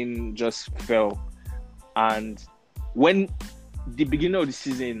 everything just fell. And when the beginning of the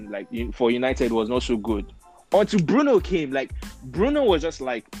season, like, for United was not so good, until Bruno came. Like, Bruno was just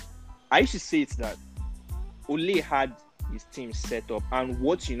like, I used to say it that Ole had his team set up, and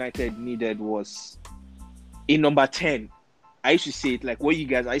what United needed was a number 10. I used to say it like, I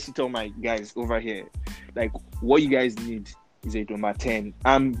used to tell my guys over here, like, what you guys need is a number 10.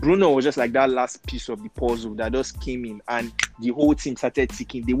 And Bruno was just like that last piece of the puzzle that just came in, and the whole team started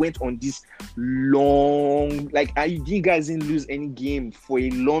ticking. They went on this long, like, you guys didn't lose any game for a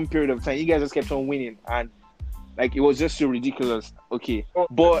long period of time. You guys just kept on winning, and, like, it was just so ridiculous. Okay,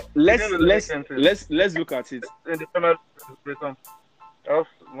 but let's look at it. In the Premier League, I just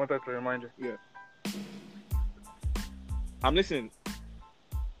wanted to remind you. Yeah, I'm listening.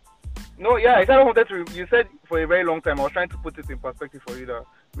 No, yeah, I kind of wanted to. You said for a very long time. I was trying to put it in perspective for you that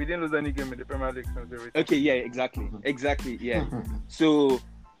we didn't lose any game in the Premier League since the return. Okay, yeah, exactly, yeah. So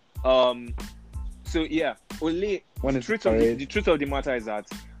yeah, Ole. The truth of the matter is that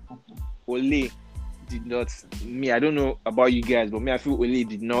Ole did not. I don't know about you guys, but I feel Ole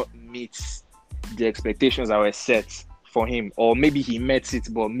did not meet the expectations that were set for him, or maybe he met it,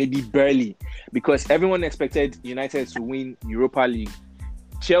 but maybe barely, because everyone expected United to win Europa League.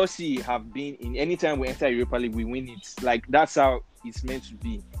 Chelsea have been in, anytime we enter Europa League, we win it. Like, that's how it's meant to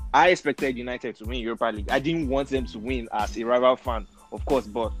be. I expected United to win Europa League. I didn't want them to win as a rival fan, of course,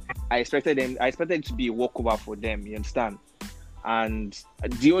 but I expected it to be a walkover for them. You understand? And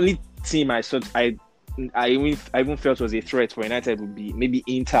the only team I even felt was a threat for United would be maybe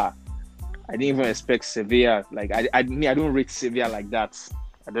Inter. I didn't even expect Sevilla. Like, I don't rate Sevilla like that.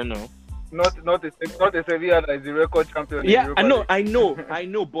 I don't know. not a Sevilla that is the record champion. in Yeah, Europa I League.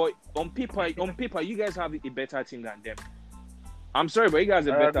 know, but on paper, you guys have a better team than them. I'm sorry, but you guys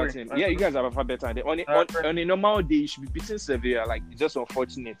are a I better agree. team. Yeah, you guys are a far better than them. I agree. On a normal day, you should be beating Sevilla. Like, it's just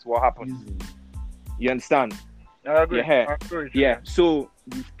unfortunate what happened. Easy. You understand? I agree. Yeah. I agree. Yeah. So,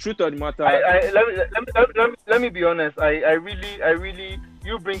 the truth of the matter. Let me be honest. I really,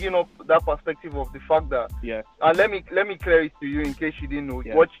 you bringing up that perspective of the fact that, Yeah. and let me clear it to you in case you didn't know.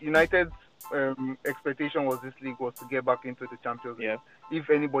 Yeah. What United's expectation was this league was to get back into the Champions League. Yeah. If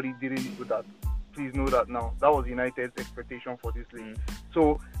anybody didn't do that, please know that now. That was United's expectation for this league. Mm.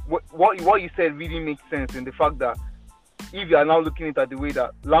 So what you said really makes sense in the fact that if you are now looking at it the way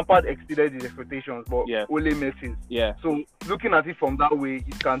that Lampard exceeded his expectations, but Yeah. Ole Messi's. Yeah. So looking at it from that way,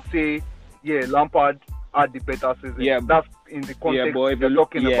 you can say, yeah, Lampard had the better season. Yeah. That's in the context Yeah, boy. you're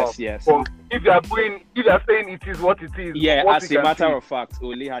talking about. Yes. But if you are saying it is what it is, Yeah, what as we a can matter see, of fact,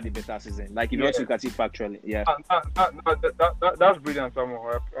 Ole had the better season. Like, if you Yeah. want to look at it factually, yeah. that's brilliant,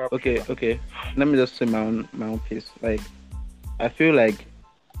 Samuel. Okay. Let me just say my own piece. Like, I feel like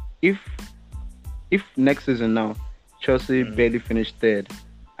if next season now Chelsea barely finished third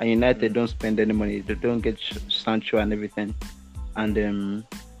and United don't spend any money, they don't get Sancho and everything, and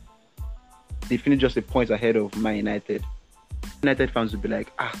they finish just a point ahead of Man United. United fans will be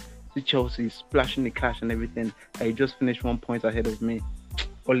like, see Chelsea splashing the cash and everything. I just finished 1 point ahead of me.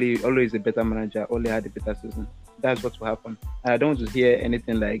 Ole is a better manager. Ole had a better season. That's what will happen. And I don't want to hear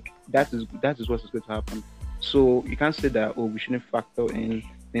anything like that is what is going to happen. So you can't say that we shouldn't factor in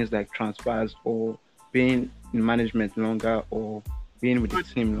things like transfers or being in management longer or being with the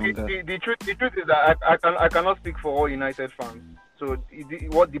team longer. The truth is that I cannot speak for all United fans. So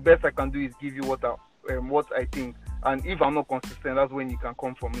what the best I can do is give you what I think, and if I'm not consistent, that's when you can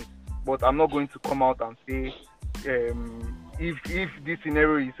come for me. But I'm not going to come out and say if this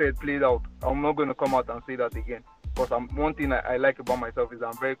scenario you said played out, I'm not going to come out and say that again. Because one thing I like about myself is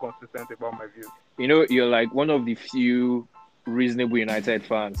I'm very consistent about my views. You know, you're like one of the few reasonable United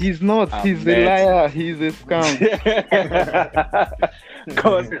fans. He's not. I've He's met. a liar. He's a scam.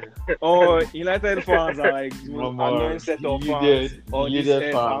 Because United fans are like annoying set of fans.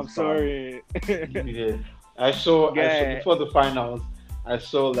 I'm sorry. I saw Yeah. before the finals. I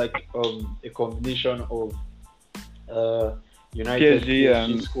saw like a combination of United PSG PSG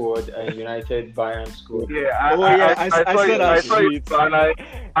and- scored and United Bayern scored. Yeah, I saw it, that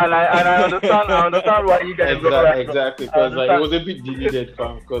and I understand why you guys Exactly, because like, it was a bit deleted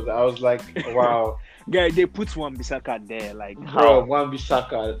from because I was like, wow, Guy, they put Wan-Bissaka there. Like, bro, how?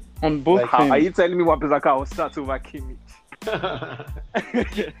 Wan-Bissaka. On both Like, How? Are teams. you telling me Wan-Bissaka will start over Kimmich?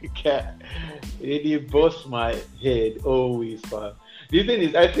 It busts my head always, fam. The thing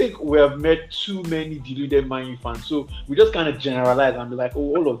is, I think we have met too many deluded Man U fans, so we just kind of generalize and be like,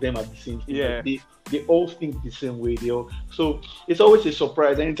 oh, all of them are the same thing. Yeah. Like, they all think the same way. So it's always a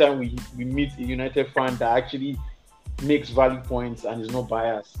surprise anytime we meet a United fan that actually makes valid points and is not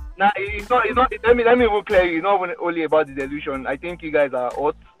biased. Nah, it's not. Let me even clear you. It's not only about the delusion. I think you guys are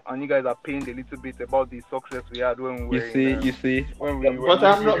hot and you guys are pained a little bit about the success we had when we were. You see. When we were But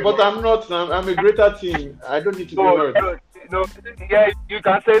I'm not. I'm a greater team. I don't need to be hurt. No, yeah, you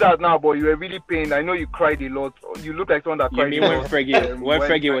can say that now, but you were really pained. I know you cried a lot. You look like someone that You cried. mean a when lot.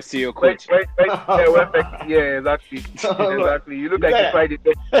 Fergie was still your When- coach? yeah, exactly. Exactly. You look like you cried a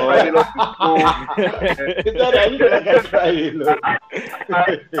lot. Is that I look like I cried,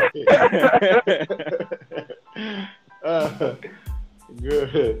 look.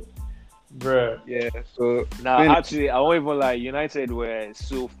 Good, bruh. Yeah. So Nah, then- actually, I won't even lie. United were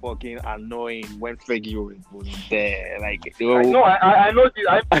so fucking annoying when Fergie was there. Like, they were, I know this.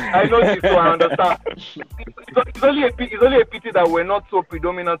 I know this, so I understand. It's only a pity that we're not so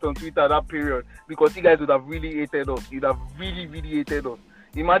predominant on Twitter that period, because you guys would have really hated us. You'd have really, really hated us.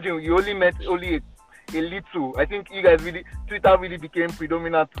 Imagine you only met a little. I think you guys Twitter really became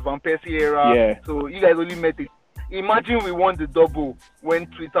predominant Van Persie era. Yeah. So you guys only met it. Imagine we won the double when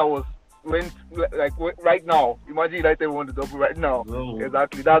Twitter was right now. Imagine United won the double right now. No.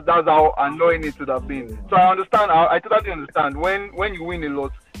 Exactly. That's how annoying it would have been. So I understand. I totally understand. When you win a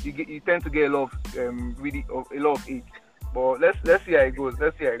lot, you tend to get a lot of hate. But let's see how it goes.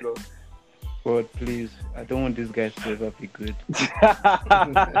 God, please, I don't want these guys to ever be good.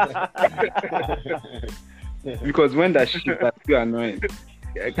 Because when that shit is too annoying.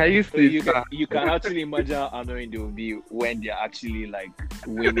 Can you so see? you can actually imagine how annoying they will be when they're actually like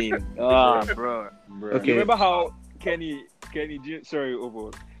winning. Ah, bro. Okay. You remember how Kenny? Sorry,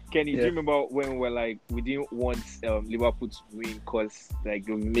 Ovo. Kenny, do Yeah. you remember when we were like, we didn't want Liverpool to win because like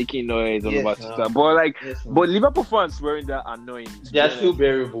they were making noise all Yes, over Twitter, but like, Yes, but Liverpool fans weren't that annoying. to they are be still honest.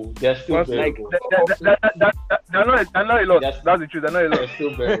 bearable. They are still Like, bearable. they're not a lot. Yes. That's the truth. They're not a They're lot.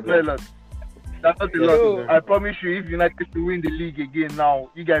 still They're not a bearable. lot. That's not a Yes, lot. sir. I promise you, if United to win the league again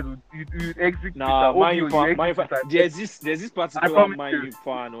now, you guys would you exit Nah, Twitter. Man U OBO, fan, you Man U exit fan. Twitter. There's this particular promise Man you. U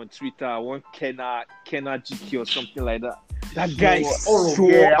fan on Twitter, one Kenna GK or something like that. That guy is all of so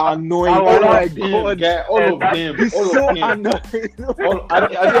them. annoying. All Oh of my Them, god, guy, all of them. he's All so of them. annoying.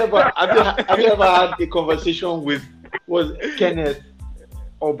 Have you ever had a conversation with Kenneth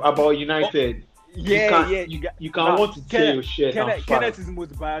about United? Yeah, You can want to say your shit. Kenneth is the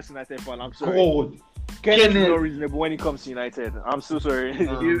most biased United fan. I'm sorry. God. Kenneth is Kenneth. not reasonable when it comes to United. I'm so sorry.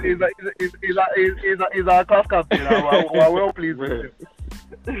 Nah. He's our class captain. We're well pleased with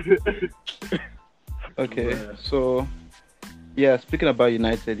him. Okay, Yeah. so yeah, speaking about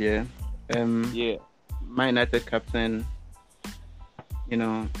United, yeah, Yeah, my United captain, you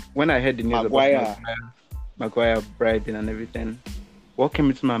know, when I heard the news Maguire. about Maguire bribing and everything, what came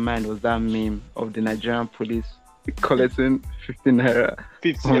into my mind was that meme of the Nigerian police collecting 15 naira.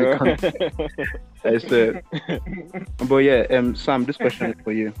 50. Oh my I said, but yeah, Sam, this question is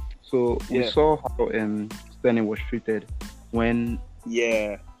for you. So we Yeah. saw how Sterling was treated when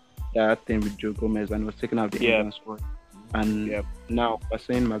Yeah, that thing with Joe Gomez and was taken out of the Yeah. England squad, and Yep. now we're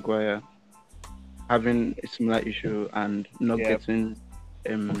saying Maguire having a similar issue and not Yep. getting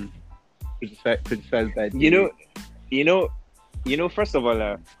criticized by the, you know. First of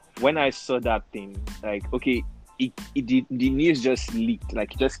all, when I saw that thing, like, okay, the news just leaked,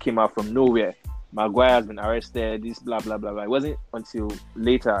 like, it just came out from nowhere. Maguire has been arrested. This blah blah blah blah. It wasn't until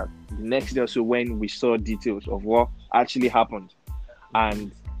later, the next day or so, when we saw details of what actually happened,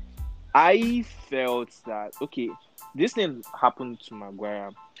 and I felt that, okay, this thing happened to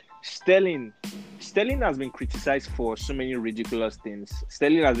Maguire. Sterling has been criticized for so many ridiculous things.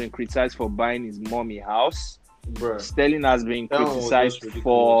 Sterling has been criticized for buying his mom a house. Bruh. Sterling has been That one was criticized just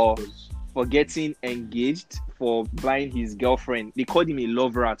for ridiculous. getting engaged, for buying his girlfriend. They called him a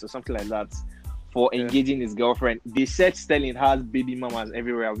love rat or something like that, for engaging his girlfriend. They said Sterling has baby mamas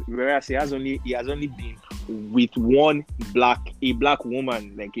everywhere, whereas he has only been with one black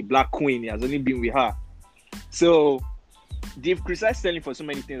woman, like a black queen. He has only been with her. So they've criticized Sterling for so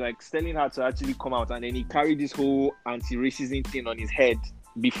many things. Like, Sterling had to actually come out, and then he carried this whole anti-racism thing on his head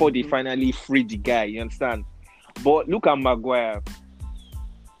before they finally freed the guy. You understand? But look at Maguire.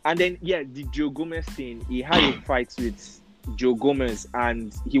 And then, yeah, the Joe Gomez thing, he had a fight with Joe Gomez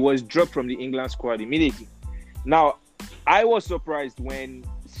and he was dropped from the England squad immediately. Now, I was surprised when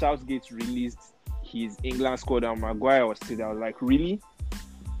Southgate released his England squad and Maguire was still there. I was like, really?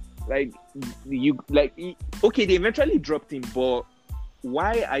 Like, okay, they eventually dropped him, but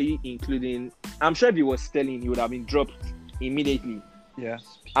why are you including? I'm sure if he was Sterling, he would have been dropped immediately. yeah.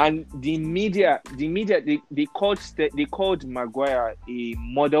 And the media, they called Maguire a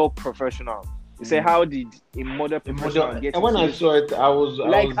model professional. They say, how did a model professional get? And when I into saw it, I was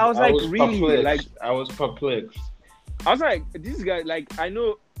really? perplexed. Like, I was perplexed. I was like, this guy, like, I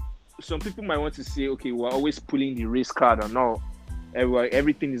know some people might want to say, okay, we're always pulling the race card or no,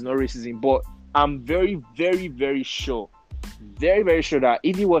 everything is not racism, but I'm very, very, very sure that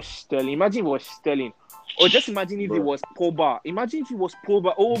if it was Sterling, imagine if it was Sterling, or just imagine if it was Pogba. Imagine if it was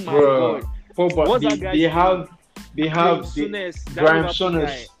Pogba. Oh my God! Pogba, What's that guy they have Graham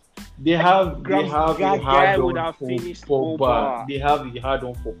Souness. They have Graham- a hard that guy on would have for finished Pogba. Pogba. They have a hard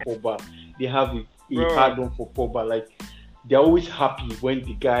on for Pogba. They have a Bro. hard on for Pogba. Like, they're always happy when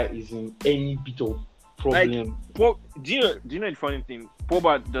the guy is in any bit of problem. Do you know the funny thing?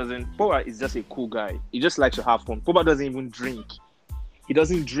 Pogba is just a cool guy. He just likes to have fun. Pogba doesn't even drink. He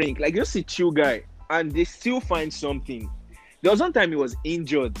doesn't drink. Like, just a chill guy. And they still find something. There was one time he was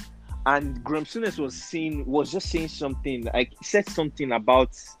injured, and Graham Souness was just saying something. Like, he said something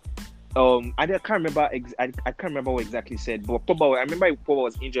about I can't remember what exactly he said, but Pogba, I remember Pogba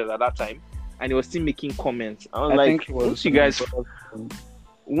was injured at that time, and he was still making comments. I was like,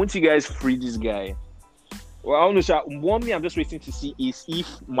 won't you guys free this guy? Well, I don't know, sir. One thing I'm just waiting to see is if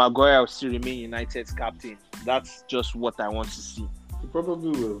Maguire will still remain United's captain. That's just what I want to see. He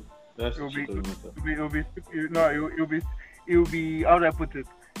probably will. That's It'll the be, truth of the matter. it'll be, how do I put it?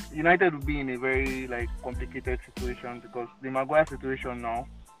 United will be in a very, like, complicated situation, because the Maguire situation now,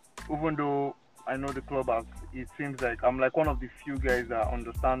 even though I know the club it seems like I'm like one of the few guys that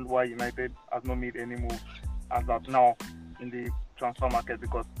understand why United has not made any moves as of now in the transfer market,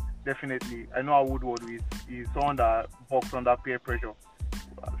 because definitely I know how Woodward is someone that works under peer pressure.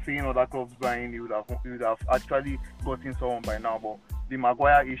 Seeing other clubs buying, he would have actually gotten someone by now, but the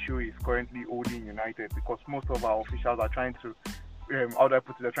Maguire issue is currently holding United because most of our officials are trying to, how do I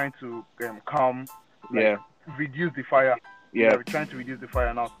put it? They're trying to calm, reduce the fire. Yeah. They're trying to reduce the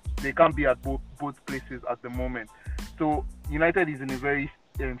fire now. They can't be at both places at the moment. So United is in a very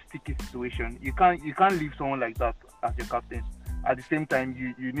sticky situation. You can't leave someone like that as your captain. At the same time,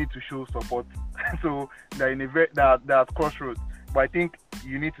 you need to show support. So they're in they're at crossroads. But I think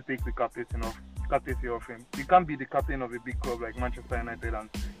you need to take the captaincy of him. You can't be the captain of a big club like Manchester United and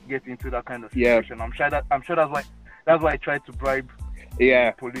get into that kind of situation. I'm sure that's why I tried to bribe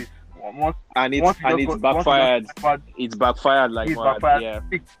the police. It's backfired. It's backfired like mad. Yeah.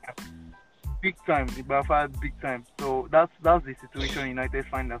 Big time. It backfired big time. So that's the situation United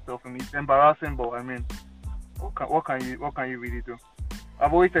find themselves in. It's embarrassing, but I mean, what can you really do?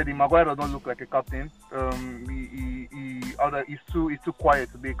 I've always said Maguire does not look like a captain. He's too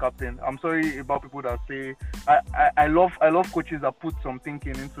quiet to be a captain. I'm sorry about people that say I love coaches that put some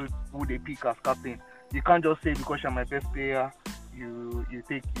thinking into who they pick as captain. You can't just say because you're my best player, you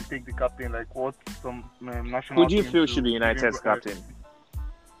take the captain. Like what some national. Who do you feel should be United's captain?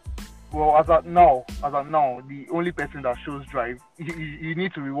 Well, as at now, the only person that shows drive, you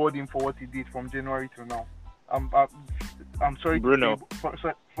need to reward him for what he did from January to now. I'm sorry, Bruno.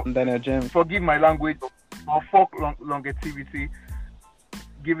 Daniel James. Forgive my language, or fuck longevity.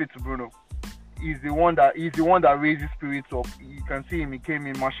 Give it to Bruno. He's the one that raises spirits up. You can see him. He came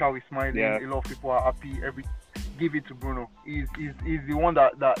in. Marshall is smiling. Yeah. A lot of people are happy. Give it to Bruno. He's the one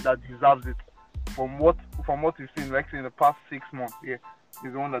that deserves it. From what we've seen, like in the past 6 months, yeah,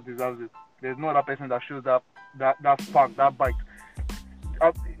 he's the one that deserves it. There's no other person that shows that spark, that bite.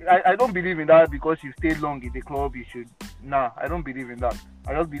 I don't believe in that because you stayed long in the club. You should. Nah, I don't believe in that.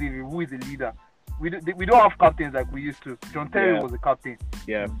 I just believe in who is the leader. We don't have captains like we used to. John Terry was a captain.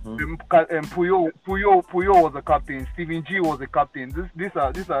 Yeah. Puyol was a captain. Steven G was a captain. These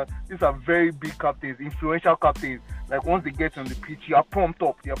are very big captains, influential captains. Like once they get on the pitch, you are pumped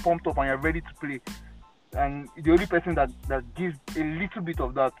up. You're pumped up and you're ready to play. And the only person that gives a little bit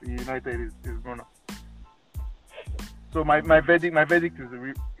of that in United is Bruno. So my verdict is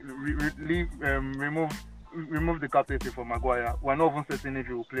remove the captaincy for Maguire. We're not even certain if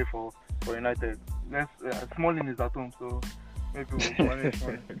he will play for United. Smalling is at home, so maybe we'll manage.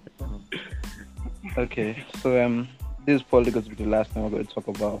 Okay, so this is probably going to be the last thing we're going to talk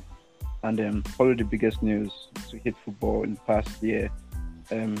about, and probably the biggest news to hit football in the past year.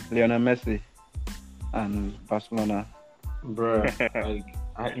 Lionel Messi and Barcelona. Bruh,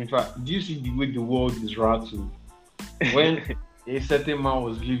 in fact, do you see the way the world is rattled? When a certain man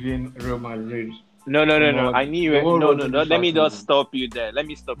was leaving Real Madrid. No. I knew you. No. Let me just stop you there. Let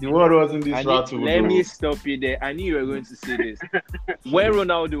me stop you. The world wasn't this rattled. Let me stop you there. I knew you were going to say this. Where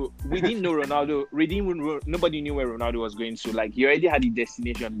Ronaldo, we didn't know Ronaldo. Nobody knew where Ronaldo was going to. Like, he already had a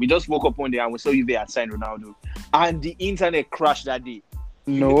destination. We just woke up one day and we saw you there had signed Ronaldo. And the internet crashed that day.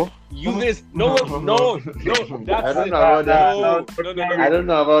 No. You guys, no. That's I don't know about that. No. I don't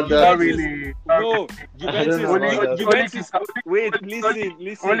know about that. Not really. No, Juventus. Wait,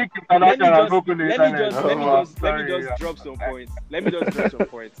 listen. Only keep an eye on open the Let me internet. just drop some points. I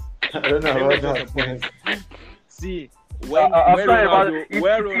don't know about that. See, where Ronaldo,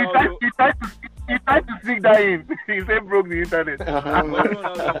 he tried to sneak that in. He said broke the internet.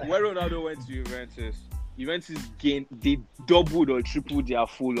 where Ronaldo went to Juventus gained, they doubled or tripled their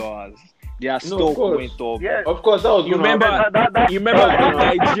followers. Their stock went up. Yeah. Of course, that was You remember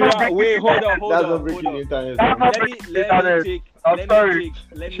Nigeria? Wait, hold on. That's not breaking the internet.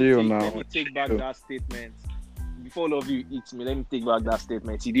 Let me take back that statement. Before all of you eat me, let me take back that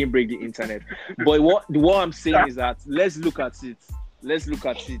statement. He didn't break the internet. But what I'm saying is that let's look at it.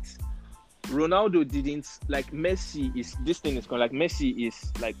 Ronaldo didn't, like, Messi is, this thing is called, like, Messi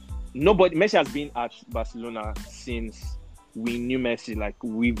is like, Messi has been at Barcelona since we knew Messi. Like,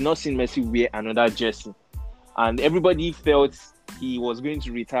 we've not seen Messi wear another jersey, and everybody felt he was going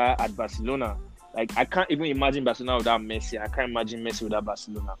to retire at Barcelona. Like, I can't even imagine Barcelona without Messi. I can't imagine Messi without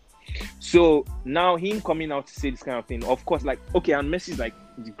Barcelona. So now him coming out to say this kind of thing, of course, like, okay, and Messi is like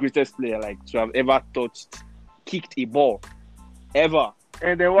the greatest player like to have ever kicked a ball ever.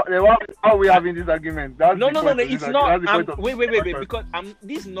 And then what are we having this argument? No, it's not. Wait, because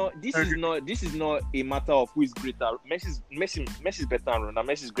this is not a matter of who is greater. Messi is better than Ronaldo.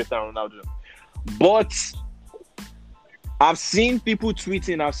 Messi is greater than Ronaldo. But I've seen people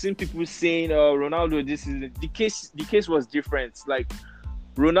tweeting. I've seen people saying, "Ronaldo, this is the case." The case was different. Like,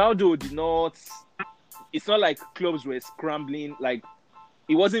 Ronaldo did not. It's not like clubs were scrambling. Like,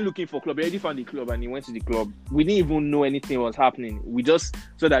 he wasn't looking for club. He already found the club and he went to the club. We didn't even know anything was happening. We just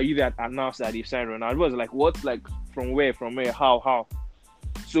saw that you had announced that he signed Ronaldo. It was like, what? Like, from where? How?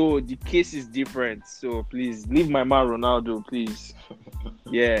 So the case is different. So please leave my man Ronaldo, please.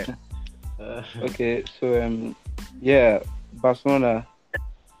 Yeah. Okay, so Barcelona.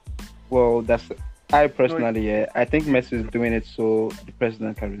 Well, I personally, I think Messi is doing it so the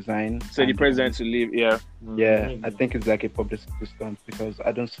president can resign. So the president to leave, yeah. Yeah, I think it's like a publicity stunt because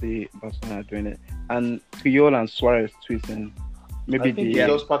I don't see Barcelona doing it. And Puyol and Suarez tweeting, maybe I think it's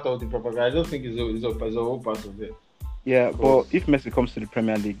just part of the propaganda. I don't think it's a whole part of it. Yeah, but if Messi comes to the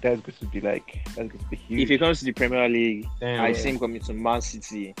Premier League, that's going to be huge. If he comes to the Premier League, I see him coming to Man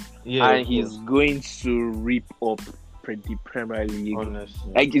City, and he's going to rip up the Premier League.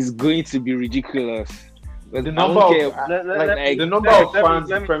 Honestly, like it's going to be ridiculous. the number of fans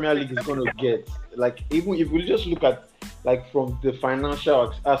the Premier League is going to get, like even if we just look at like from the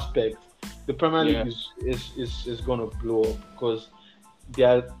financial aspect, the Premier League is going to blow up because they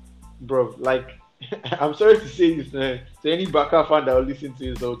are, bro. Like I'm sorry to say this to any Barca fan that will listen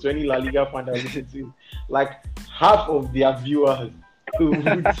to this or to any La Liga fan that will listen to this, like half of their viewers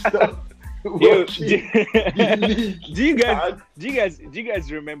would stop. Do you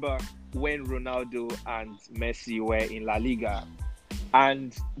guys remember when Ronaldo and Messi were in La Liga?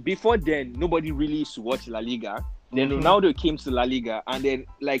 And before then, nobody really used to watch La Liga. Then Ronaldo came to La Liga, and then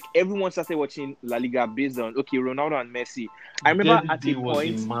like everyone started watching La Liga based on Ronaldo and Messi. I remember at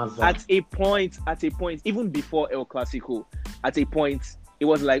a point, even before El Clasico, at a point it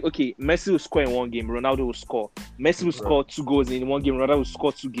was like, okay, Messi will score in one game, Ronaldo will score. Messi will score 2 goals in one game, Ronaldo will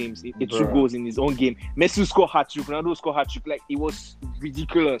score 2 goals in his own game. Messi will score hat-trick, Ronaldo will score hat-trick. Like, it was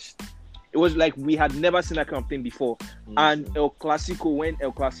ridiculous. It was like we had never seen that kind of thing before. And when El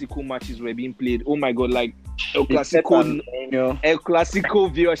Clasico matches were being played, oh my God, like El Clasico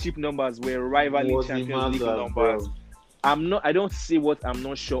viewership numbers were rivaling Champions League numbers. I don't say what I'm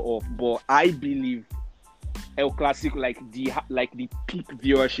not sure of, but I believe El Clasico, like the peak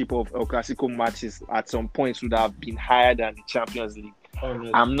viewership of El Clasico matches at some points would have been higher than the Champions League.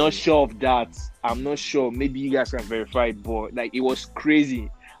 I'm not sure of that. I'm not sure. Maybe you guys can verify it, but like it was crazy.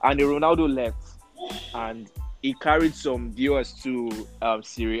 And the Ronaldo left, and he carried some viewers to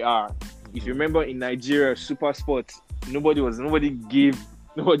Serie A. If you remember in Nigeria, Super Sports, nobody gave.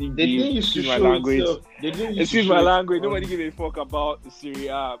 Nobody gave. Excuse my language. Nobody gave a fuck about the Serie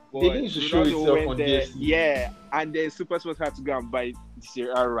A. They didn't used to show itself on there. DStv. Yeah, and then Super Sports had to go and buy the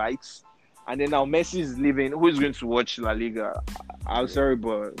Serie A rights. And then now Messi is leaving. Who's going to watch La Liga? I'm sorry,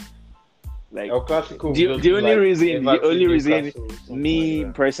 but like El Clasico. the only reason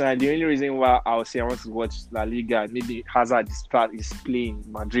why I would say I want to watch La Liga, maybe Hazard is playing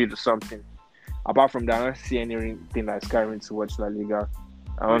Madrid or something. Apart from that, I don't see anything that's carrying to watch La Liga.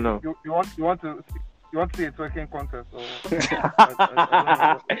 I don't know. You want to see a twerking contest? Or,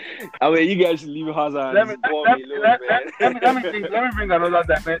 I mean, you guys leave Hazard. Let me bring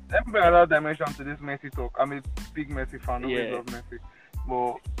another dimension to this Messi talk. I'm a big Messi fan. Always love Messi.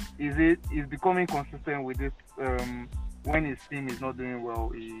 But is becoming consistent with this? When his team is not doing well,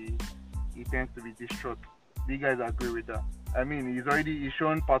 he tends to be distraught. Do you guys agree with that? I mean, he's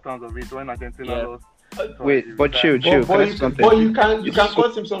shown patterns of it when Argentina lost. Wait, but chill. But you can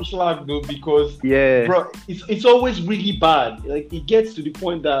cut him some slack though, because bro, it's always really bad. Like it gets to the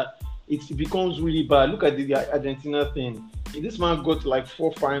point that it becomes really bad. Look at the Argentina thing. This man got to like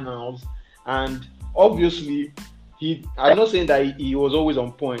 4 finals, and obviously I'm not saying that he was always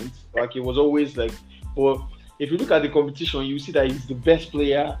on point. Like he was always like, but if you look at the competition, you see that he's the best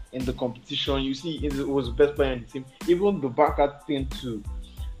player in the competition. You see he was the best player in the team. Even the backup thing too.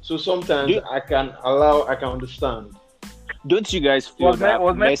 So sometimes I can understand. Don't you guys feel that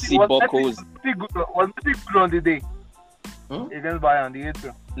Messi buckles? Was Messi good on the day against Bayern? The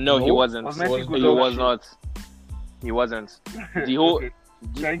 8-2? No, he wasn't. He wasn't. The whole. Okay.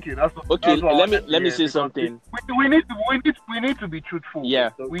 Thank you. That's let me say something. We need to be truthful. Yeah,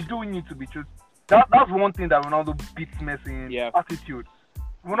 we do need to be truthful. That's one thing that Ronaldo beats Messi in attitude.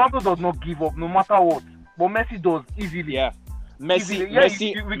 Ronaldo does not give up no matter what, but Messi does easily. Yeah.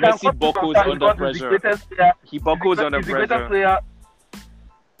 Messi buckles under pressure. He buckles under pressure.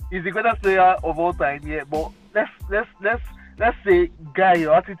 He's the greatest player of all time. Yeah, but let's say, guy,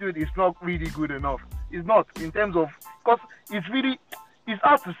 your attitude is not really good enough. It's not in terms of, because it's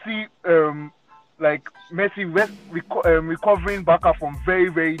hard to see like Messi recovering back from very,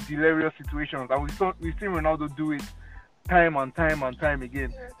 very delirious situations, and we've seen Ronaldo do it time and time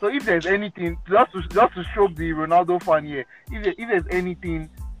again. So if there's anything, just to show the Ronaldo fan here, if there's anything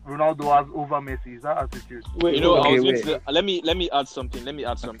Ronaldo has over Messi, is that attitude. Let me add something.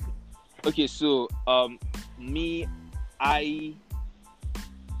 Okay, so I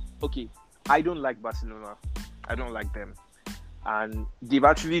don't like Barcelona. I don't like them. and they've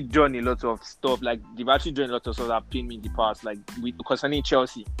actually done a lot of stuff. Like they've actually done a lot of stuff that pained me in the past, like with concerning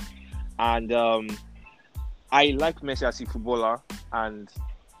Chelsea. And I like Messi as a footballer,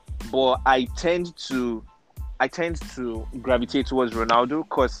 but I tend to gravitate towards Ronaldo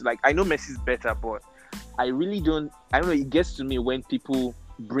because, like, I know Messi's better, but I really don't. I don't know. It gets to me when people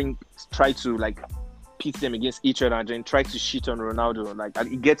try to like pit them against each other and then try to shit on Ronaldo. Like,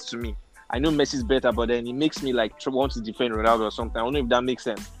 it gets to me. I know Messi's better, but then it makes me like want to defend Ronaldo or something. I don't know if that makes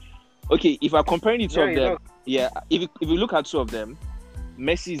sense. Okay, if I'm comparing the two of them, if you look at two of them,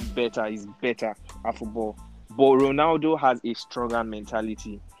 Messi is better. He's better at football, but Ronaldo has a stronger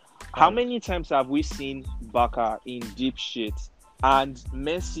mentality. How many times have we seen Barca in deep shit and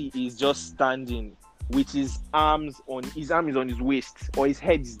Messi is just standing with his arm is on his waist or his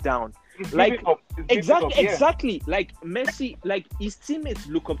head is down? Like exactly. Like Messi, like his teammates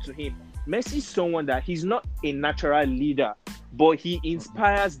look up to him. Messi is someone that he's not a natural leader, but he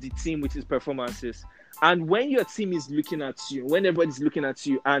inspires the team with his performances. And when your team is looking at you, when everybody's looking at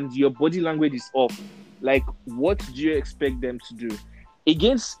you and your body language is off, like what do you expect them to do?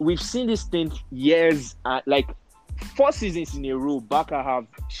 We've seen this thing years, like 4 seasons in a row, Barca have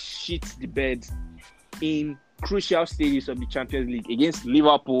shit the bed in crucial stages of the Champions League against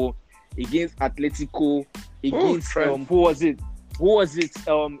Liverpool, against Atletico, against who was it?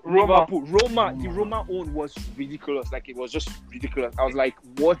 Roma. Liverpool. Roma. The Roma own was ridiculous. Like it was just ridiculous. I was like,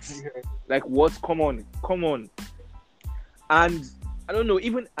 what? Like what? Come on. And I don't know.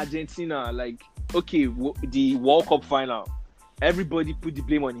 Even Argentina, like okay, the World Cup final. Everybody put the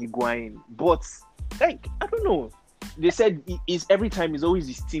blame on Higuain, but like I don't know. They said every time it's always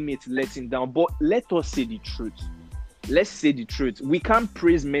his teammates let him down. But let us say the truth. Let's say the truth. We can't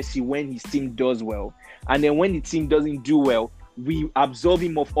praise Messi when his team does well, and then when the team doesn't do well, we absolve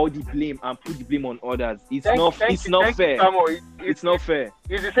him of all the blame and put the blame on others. It's not fair. It's not fair.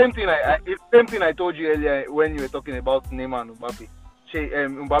 It's the same thing. It's the same thing I told you earlier when you were talking about Neymar and Mbappe.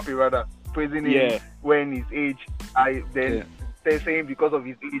 Mbappe rather praising him when his age. They're saying because of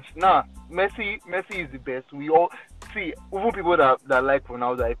his age. Nah, Messi is the best. We all see, even people that like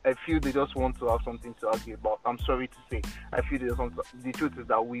Ronaldo, I feel they just want to have something to argue about. I'm sorry to say. I feel they just want to, the truth is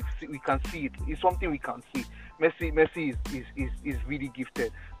that we can see it. It's something we can see. Messi is really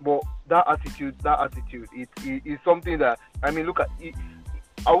gifted. But that attitude, it's something that, I mean, look at it.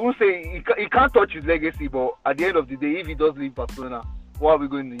 I won't say he can't touch his legacy, but at the end of the day, if he does leave Barcelona, what are we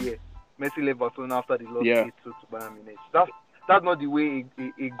going to hear? Messi left Barcelona after the loss 8-2 to Bayern Munich. That's not the way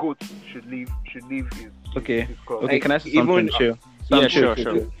a goat should leave his club. Okay, can I say something? Sure.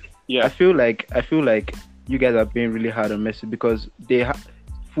 Yeah. I feel like you guys are being really hard on Messi because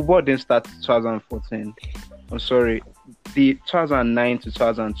football didn't start 2014. I'm sorry. The 2009 to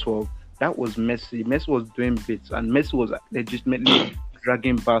 2012, that was Messi. Messi was doing bits and Messi was legitimately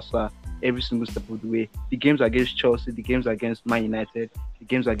dragging Barca every single step of the way. The games against Chelsea, the games against Man United, the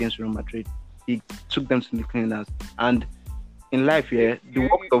games against Real Madrid, he took them to the cleaners. And in life, the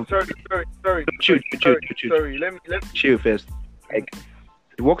work of sorry. Let me chill first. Like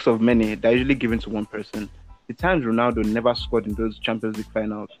the works of many, they're usually given to one person. The times Ronaldo never scored in those Champions League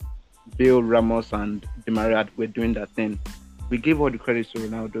finals, Bale, Ramos, and Di Maria were doing that thing. We gave all the credit to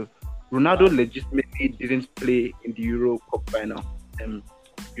Ronaldo. Ronaldo legitimately didn't play in the Euro Cup final,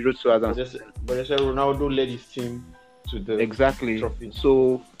 Euro 2000. But I said Ronaldo led his team to the trophy.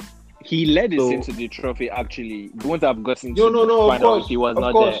 So. He led his team to the trophy. Actually, he wouldn't have gotten to the final if he was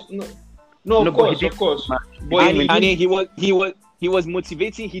not there. Of course. But he was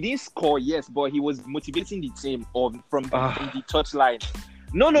motivating. He didn't score, yes, but he was motivating the team from the touchline.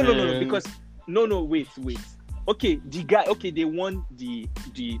 No. Because wait. Okay, the guy. Okay, they won they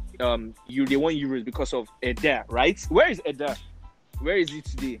won Euros because of Eder, right? Where is Eder? Where is he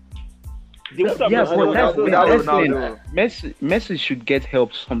today? Messi should get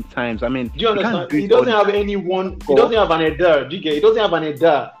help sometimes. I mean, do you understand? He doesn't have anyone. He doesn't have an Eder. Do you get? He doesn't have an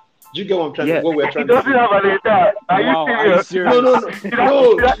Eder. Do you get what I'm trying to? What we're trying to say? He doesn't have an Eder. Are you serious? No.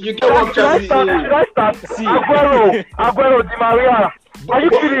 You get what I'm trying to say? Aguero, Di Maria. Are you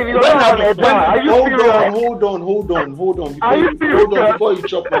kidding? You don't have an Eder. Are you serious? Hold on. Before you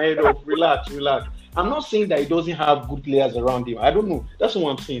chop my head off, relax. I'm not saying that he doesn't have good players around him. I don't know. That's what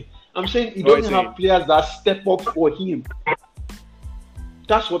I'm saying. I'm saying he doesn't have players that step up for him.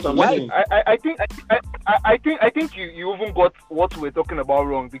 That's what I'm saying. I think you even got what we're talking about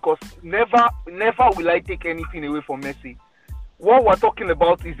wrong because never will I take anything away from Messi. What we're talking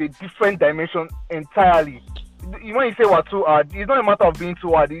about is a different dimension entirely. When you say we're too hard, it's not a matter of being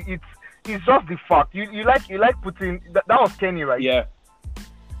too hard. It's just the fact. You like putting that was Kenny, right? Yeah,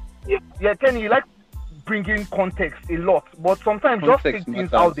 Kenny, you like bring in context a lot, but sometimes just Context take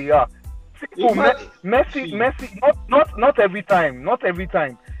things matters. how they are. It might- Messi, not every time.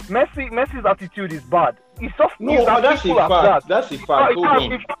 Messi's attitude is bad. It's just No, it's but as that's a simple as fact. that. That's a fact. Hold on.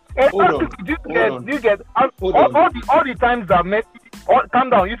 Do you get Hold all on. the times that Messi calm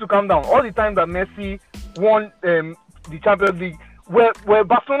down, you two calm down. All the times that Messi won the Champions League were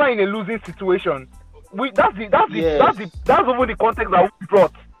Barcelona in a losing situation. That's over the context that we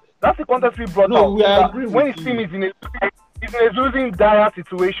brought. That's the context we brought No, out. we That agree when with his team you. is in a losing dire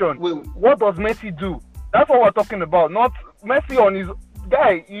situation, Wait. what does Messi do? That's what we're talking about. Not Messi on his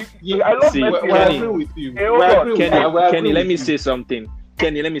guy. Yeah, I love see, Messi. We Kenny. agree with you. Hey, hold on. Kenny, let me say something.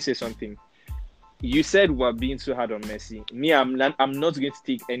 Kenny, let me say something. You said we're being too hard on Messi. Me, I'm not going to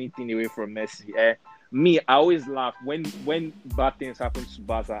take anything away from Messi. Me, I always laugh when bad things happen to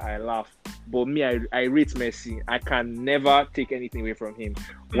Barca. I laugh, but me, I rate Messi. I can never take anything away from him.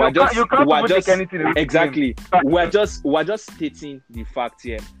 You can't even take anything away from exactly. him. We're just stating the fact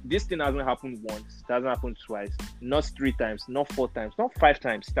here. This thing hasn't happened once. It hasn't happened twice. Not 3 times. Not 4 times. Not 5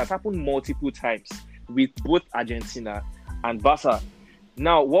 times. It has happened multiple times with both Argentina and Barca.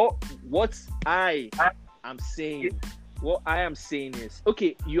 Now, what I am saying is,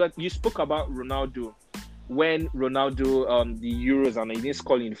 okay, you spoke about Ronaldo when Ronaldo the Euros and he didn't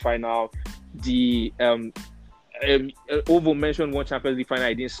score in the final. The Ovo mentioned one Champions League final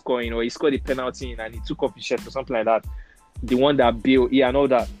he didn't score in, or he scored a penalty in and he took off his shirt or something like that. The one that Bale, and all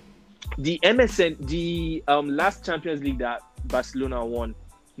that. The MSN, the last Champions League that Barcelona won,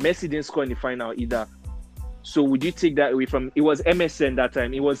 Messi didn't score in the final either. So would you take that away from? It was MSN that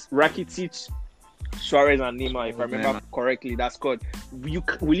time. It was Rakitic, Suarez, and Neymar, if I remember correctly. That scored.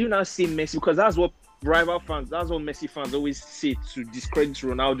 Will you now say Messi? Because that's what rival fans, that's what Messi fans always say to discredit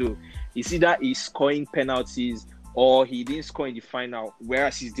Ronaldo. It's either he's scoring penalties or he didn't score in the final,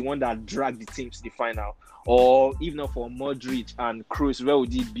 whereas he's the one that dragged the team to the final. Or even not for Modric and Kroos, where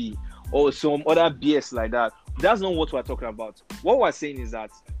would he be? Or some other BS like that. That's not what we're talking about. What we're saying is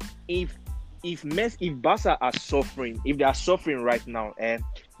that if Barca are suffering, if they are suffering right now, and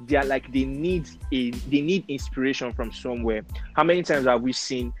they are like they need inspiration from somewhere. How many times have we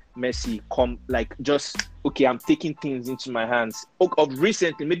seen Messi come like just okay, I'm taking things into my hands?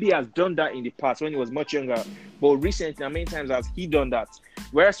 Recently, maybe he has done that in the past when he was much younger, but recently, how many times has he done that?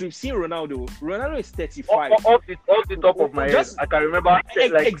 Whereas we've seen Ronaldo is 35. Off the top of my head, I can remember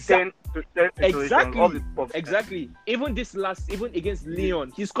like 10 Exactly. Even against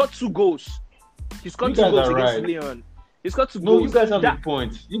Leon, he scored 2 goals. He scored You 2 guys goals are against right. Leon. He scored 2 No, goals. you guys have the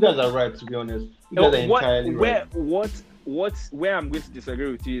point. You guys are right, to be honest. You guys are entirely right. Where I'm going to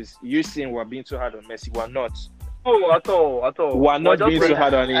disagree with you is you saying we're being too hard on Messi. We're not. Oh, at all. We're not being too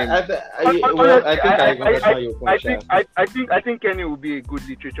hard on him. I think I understand your point. I think Kenny will be a good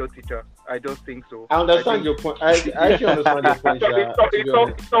literature teacher. I just think so. I understand your point. I actually understand your point.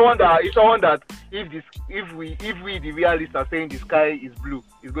 It's someone that if we the realists are saying the sky is blue,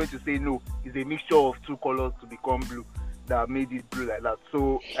 he's going to say no. It's a mixture of 2 colors to become blue that made it blue like that.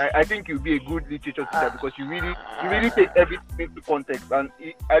 So I think you'll be a good literature teacher because you really take everything into context, and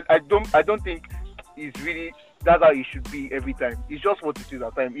I don't think it's really. That's how it should be every time. It's just what it is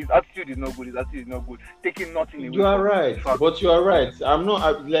at time. His attitude is not good. Taking nothing away. You are right, but you are right. I'm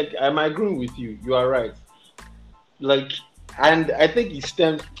agreeing with you. You are right. Like, and I think it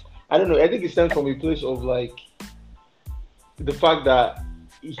stems. I don't know. I think it stems from a place of like the fact that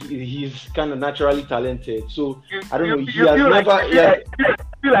he's kind of naturally talented. So I don't know. He has never.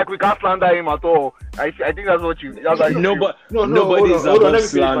 I feel like we can't slander him at all. I think that's what you. That's what Nobody is above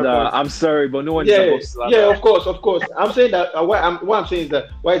slander. I'm sorry, but no one is above slander. Yeah, of course. I'm saying that what I'm saying is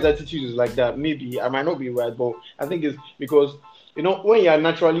that why his attitude is like that. Maybe I might not be right, but I think it's because when you are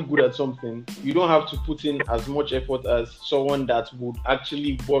naturally good at something, you don't have to put in as much effort as someone that would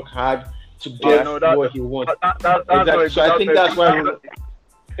actually work hard to get what he wants. Exactly. So I think that's why.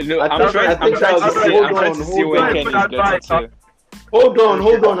 I'm trying to see where Ken is getting to. Hold on.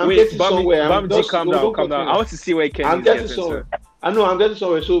 I'm getting somewhere. Bamji, calm down. I want to see where Ken is getting to. I know I'm getting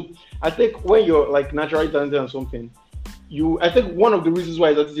somewhere. So I think when you're like naturally talented on something, I think one of the reasons why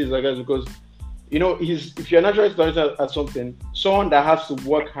his attitude is like that is because, if you're naturally talented at something, someone that has to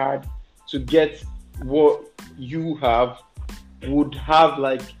work hard to get what you have would have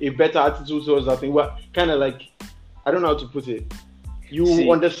like a better attitude towards that thing. Well, kind of like, I don't know how to put it.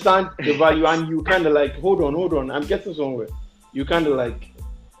 You understand the value and you kind of like, hold on. I'm getting somewhere. You kind of like,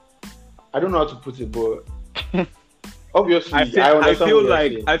 I don't know how to put it, but obviously I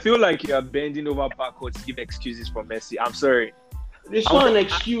feel like you are bending over backwards to give excuses for Messi. I'm sorry. It's not an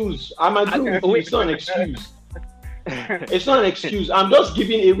excuse. I'm agreeing with you. It's not an excuse. It's not an excuse. I'm just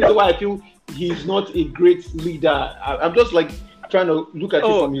giving a reason why I feel he's not a great leader. I'm just like trying to look at it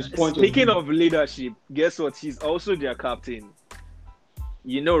from his point of view. Speaking of leadership, guess what? He's also their captain.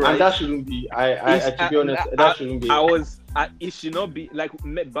 You know, right? And that shouldn't be. To be honest, that shouldn't be. It should not be like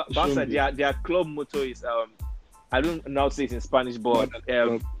Barca. Their club motto is I don't now say it in Spanish, but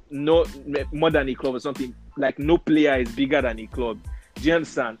no more than a club or something. Like no player is bigger than a club. Do you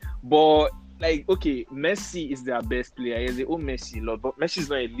understand? But like, okay, Messi is their best player. They own Messi a lot, but Messi is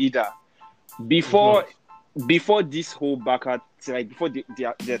not a leader. Before this whole Barca, like before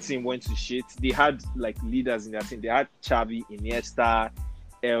their team went to shit, they had like leaders in their team. They had Xavi, Iniesta,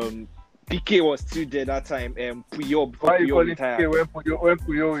 Piqué was still there that time. Puyol before Puyol retired. When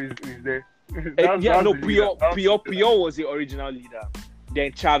Puyol is there. Puyol was the original leader.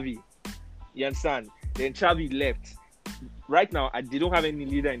 Then Xavi, you understand? Then Xavi left. Right now, they don't have any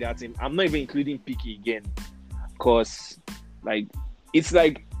leader in their team. I'm not even including Piqué again, because like it's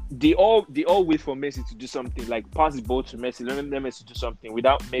like they all wait for Messi to do something, like pass the ball to Messi, let Messi do something.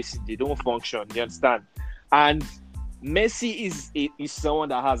 Without Messi, they don't function. You understand? And Messi is someone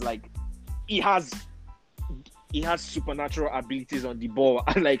that has like he has supernatural abilities on the ball.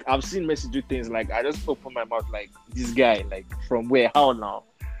 And like I've seen Messi do things like I just open my mouth like this guy, like from where, how now?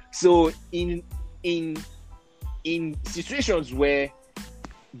 So in situations where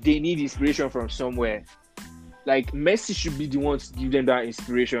they need inspiration from somewhere, like Messi should be the one to give them that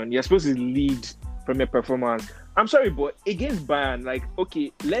inspiration. You're supposed to lead from your performance. I'm sorry, but against Bayern, like,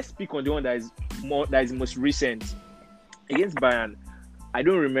 okay, let's pick on the one that is most recent. Against Bayern, I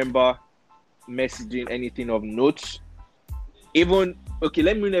don't remember Messi doing anything of note. Even, okay,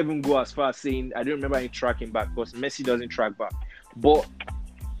 let me not even go as far as saying I don't remember him tracking back, because Messi doesn't track back. But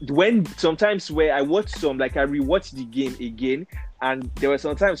when sometimes where I watched I rewatched the game again, and there were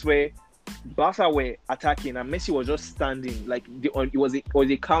some times where Barca were attacking and Messi was just standing, like it was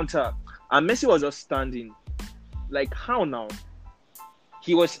a counter, and Messi was just standing. Like, how now?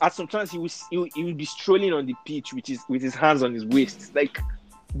 He was at sometimes he would be strolling on the pitch with his hands on his waist. Like,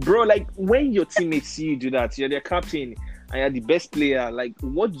 bro, like when your teammates see you do that, you're their captain and you're the best player. Like,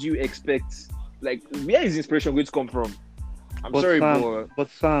 what do you expect? Like, where is inspiration going to come from? But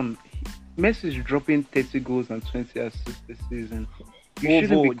Sam, Messi is dropping 30 goals and 20 assists this season.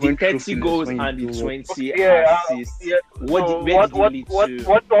 The 30 goals and the 20 assists. What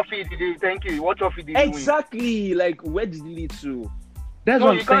trophy did he? Thank you. What trophy did he win? Exactly. Like, where did he lead to? That's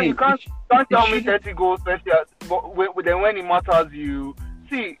what I'm saying. You can't tell me 30 goals, 20 assists, but then when it matters, you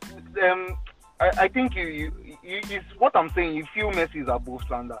see. I think you is what I'm saying. You feel Messi is above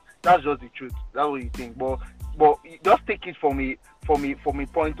slander. That's just the truth. That's what you think. But just take it from a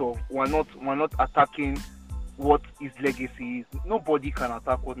point of we're not attacking what his legacy is. Nobody can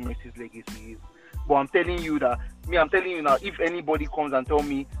attack what Messi's legacy is. But I'm telling you now, if anybody comes and tells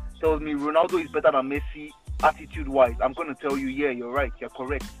me Ronaldo is better than Messi attitude-wise, I'm going to tell you, yeah, you're right, you're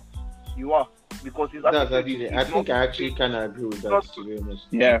correct. You are. Because his attitude I think I actually kind of agree with that, to be honest.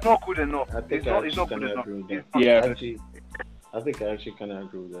 Yeah. It's not good enough. I think it's not good enough. Agree with that. Yeah. I think I actually kind of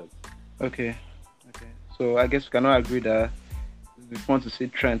agree with that. Okay. So I guess we cannot agree that we want to see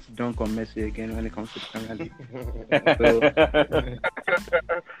Trent dunk on Messi again when it comes to the Premier League.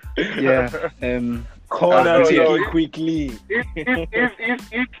 Yeah. Corner taking quickly.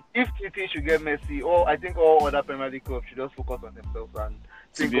 If City should get Messi, or I think all other Premier League clubs should just focus on themselves and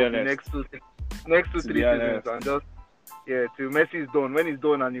think of the next two, 3 seasons and just till Messi is done. When he's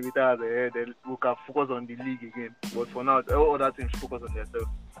done and he retires, then we can focus on the league again. But for now, all other teams should focus on themselves.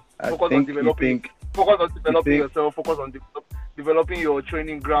 Focus on developing yourself. Focus on developing your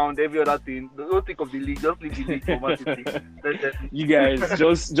training ground. Every other thing. Don't think of the league. Just leave the league for Man City. You guys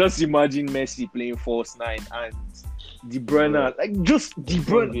just imagine Messi playing false 9 and De Bruyne, like just De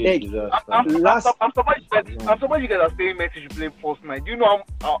Bruyne. I'm surprised you guys are saying Messi should play false 9. Do you know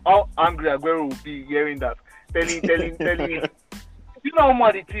how angry Aguero will be hearing that? Telling. Do you know how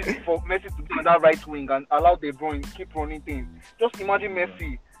mad it is for Messi to be on that right wing and allow De Bruyne keep running things? Just imagine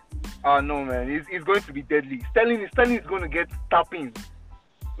Messi. No, man, it's going to be deadly. Sterling is going to get tappings.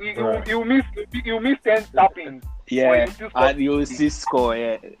 He'll miss 10 tappings. Yeah, and you'll still score.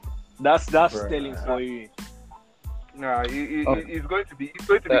 Yeah, that's Sterling for you. Nah, it's going to be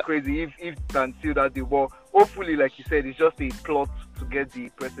crazy if you can seal that deal. But hopefully, like you said, it's just a plot to get the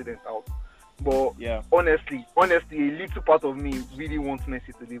president out. But yeah, honestly, a little part of me really wants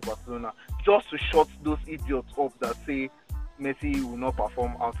Messi to leave Barcelona, just to shut those idiots up that say Messi will not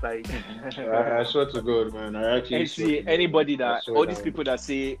perform outside. I swear to God, man. I actually see anybody all these people that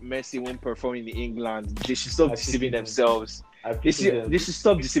say Messi won't perform in England, they should stop deceiving themselves. I They pity them. should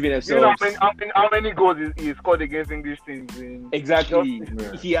stop deceiving You know themselves. how many goals he scored against English teams? Exactly.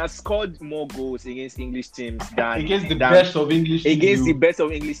 Yeah. He has scored more goals against English teams than Against the than- best of English teams, against the you- best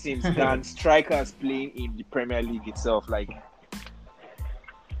of English teams than strikers playing in the Premier League itself. Like,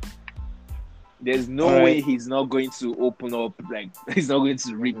 there's no All right. way he's not going to open up. Like, he's not going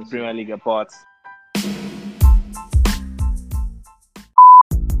to rip the Premier League apart.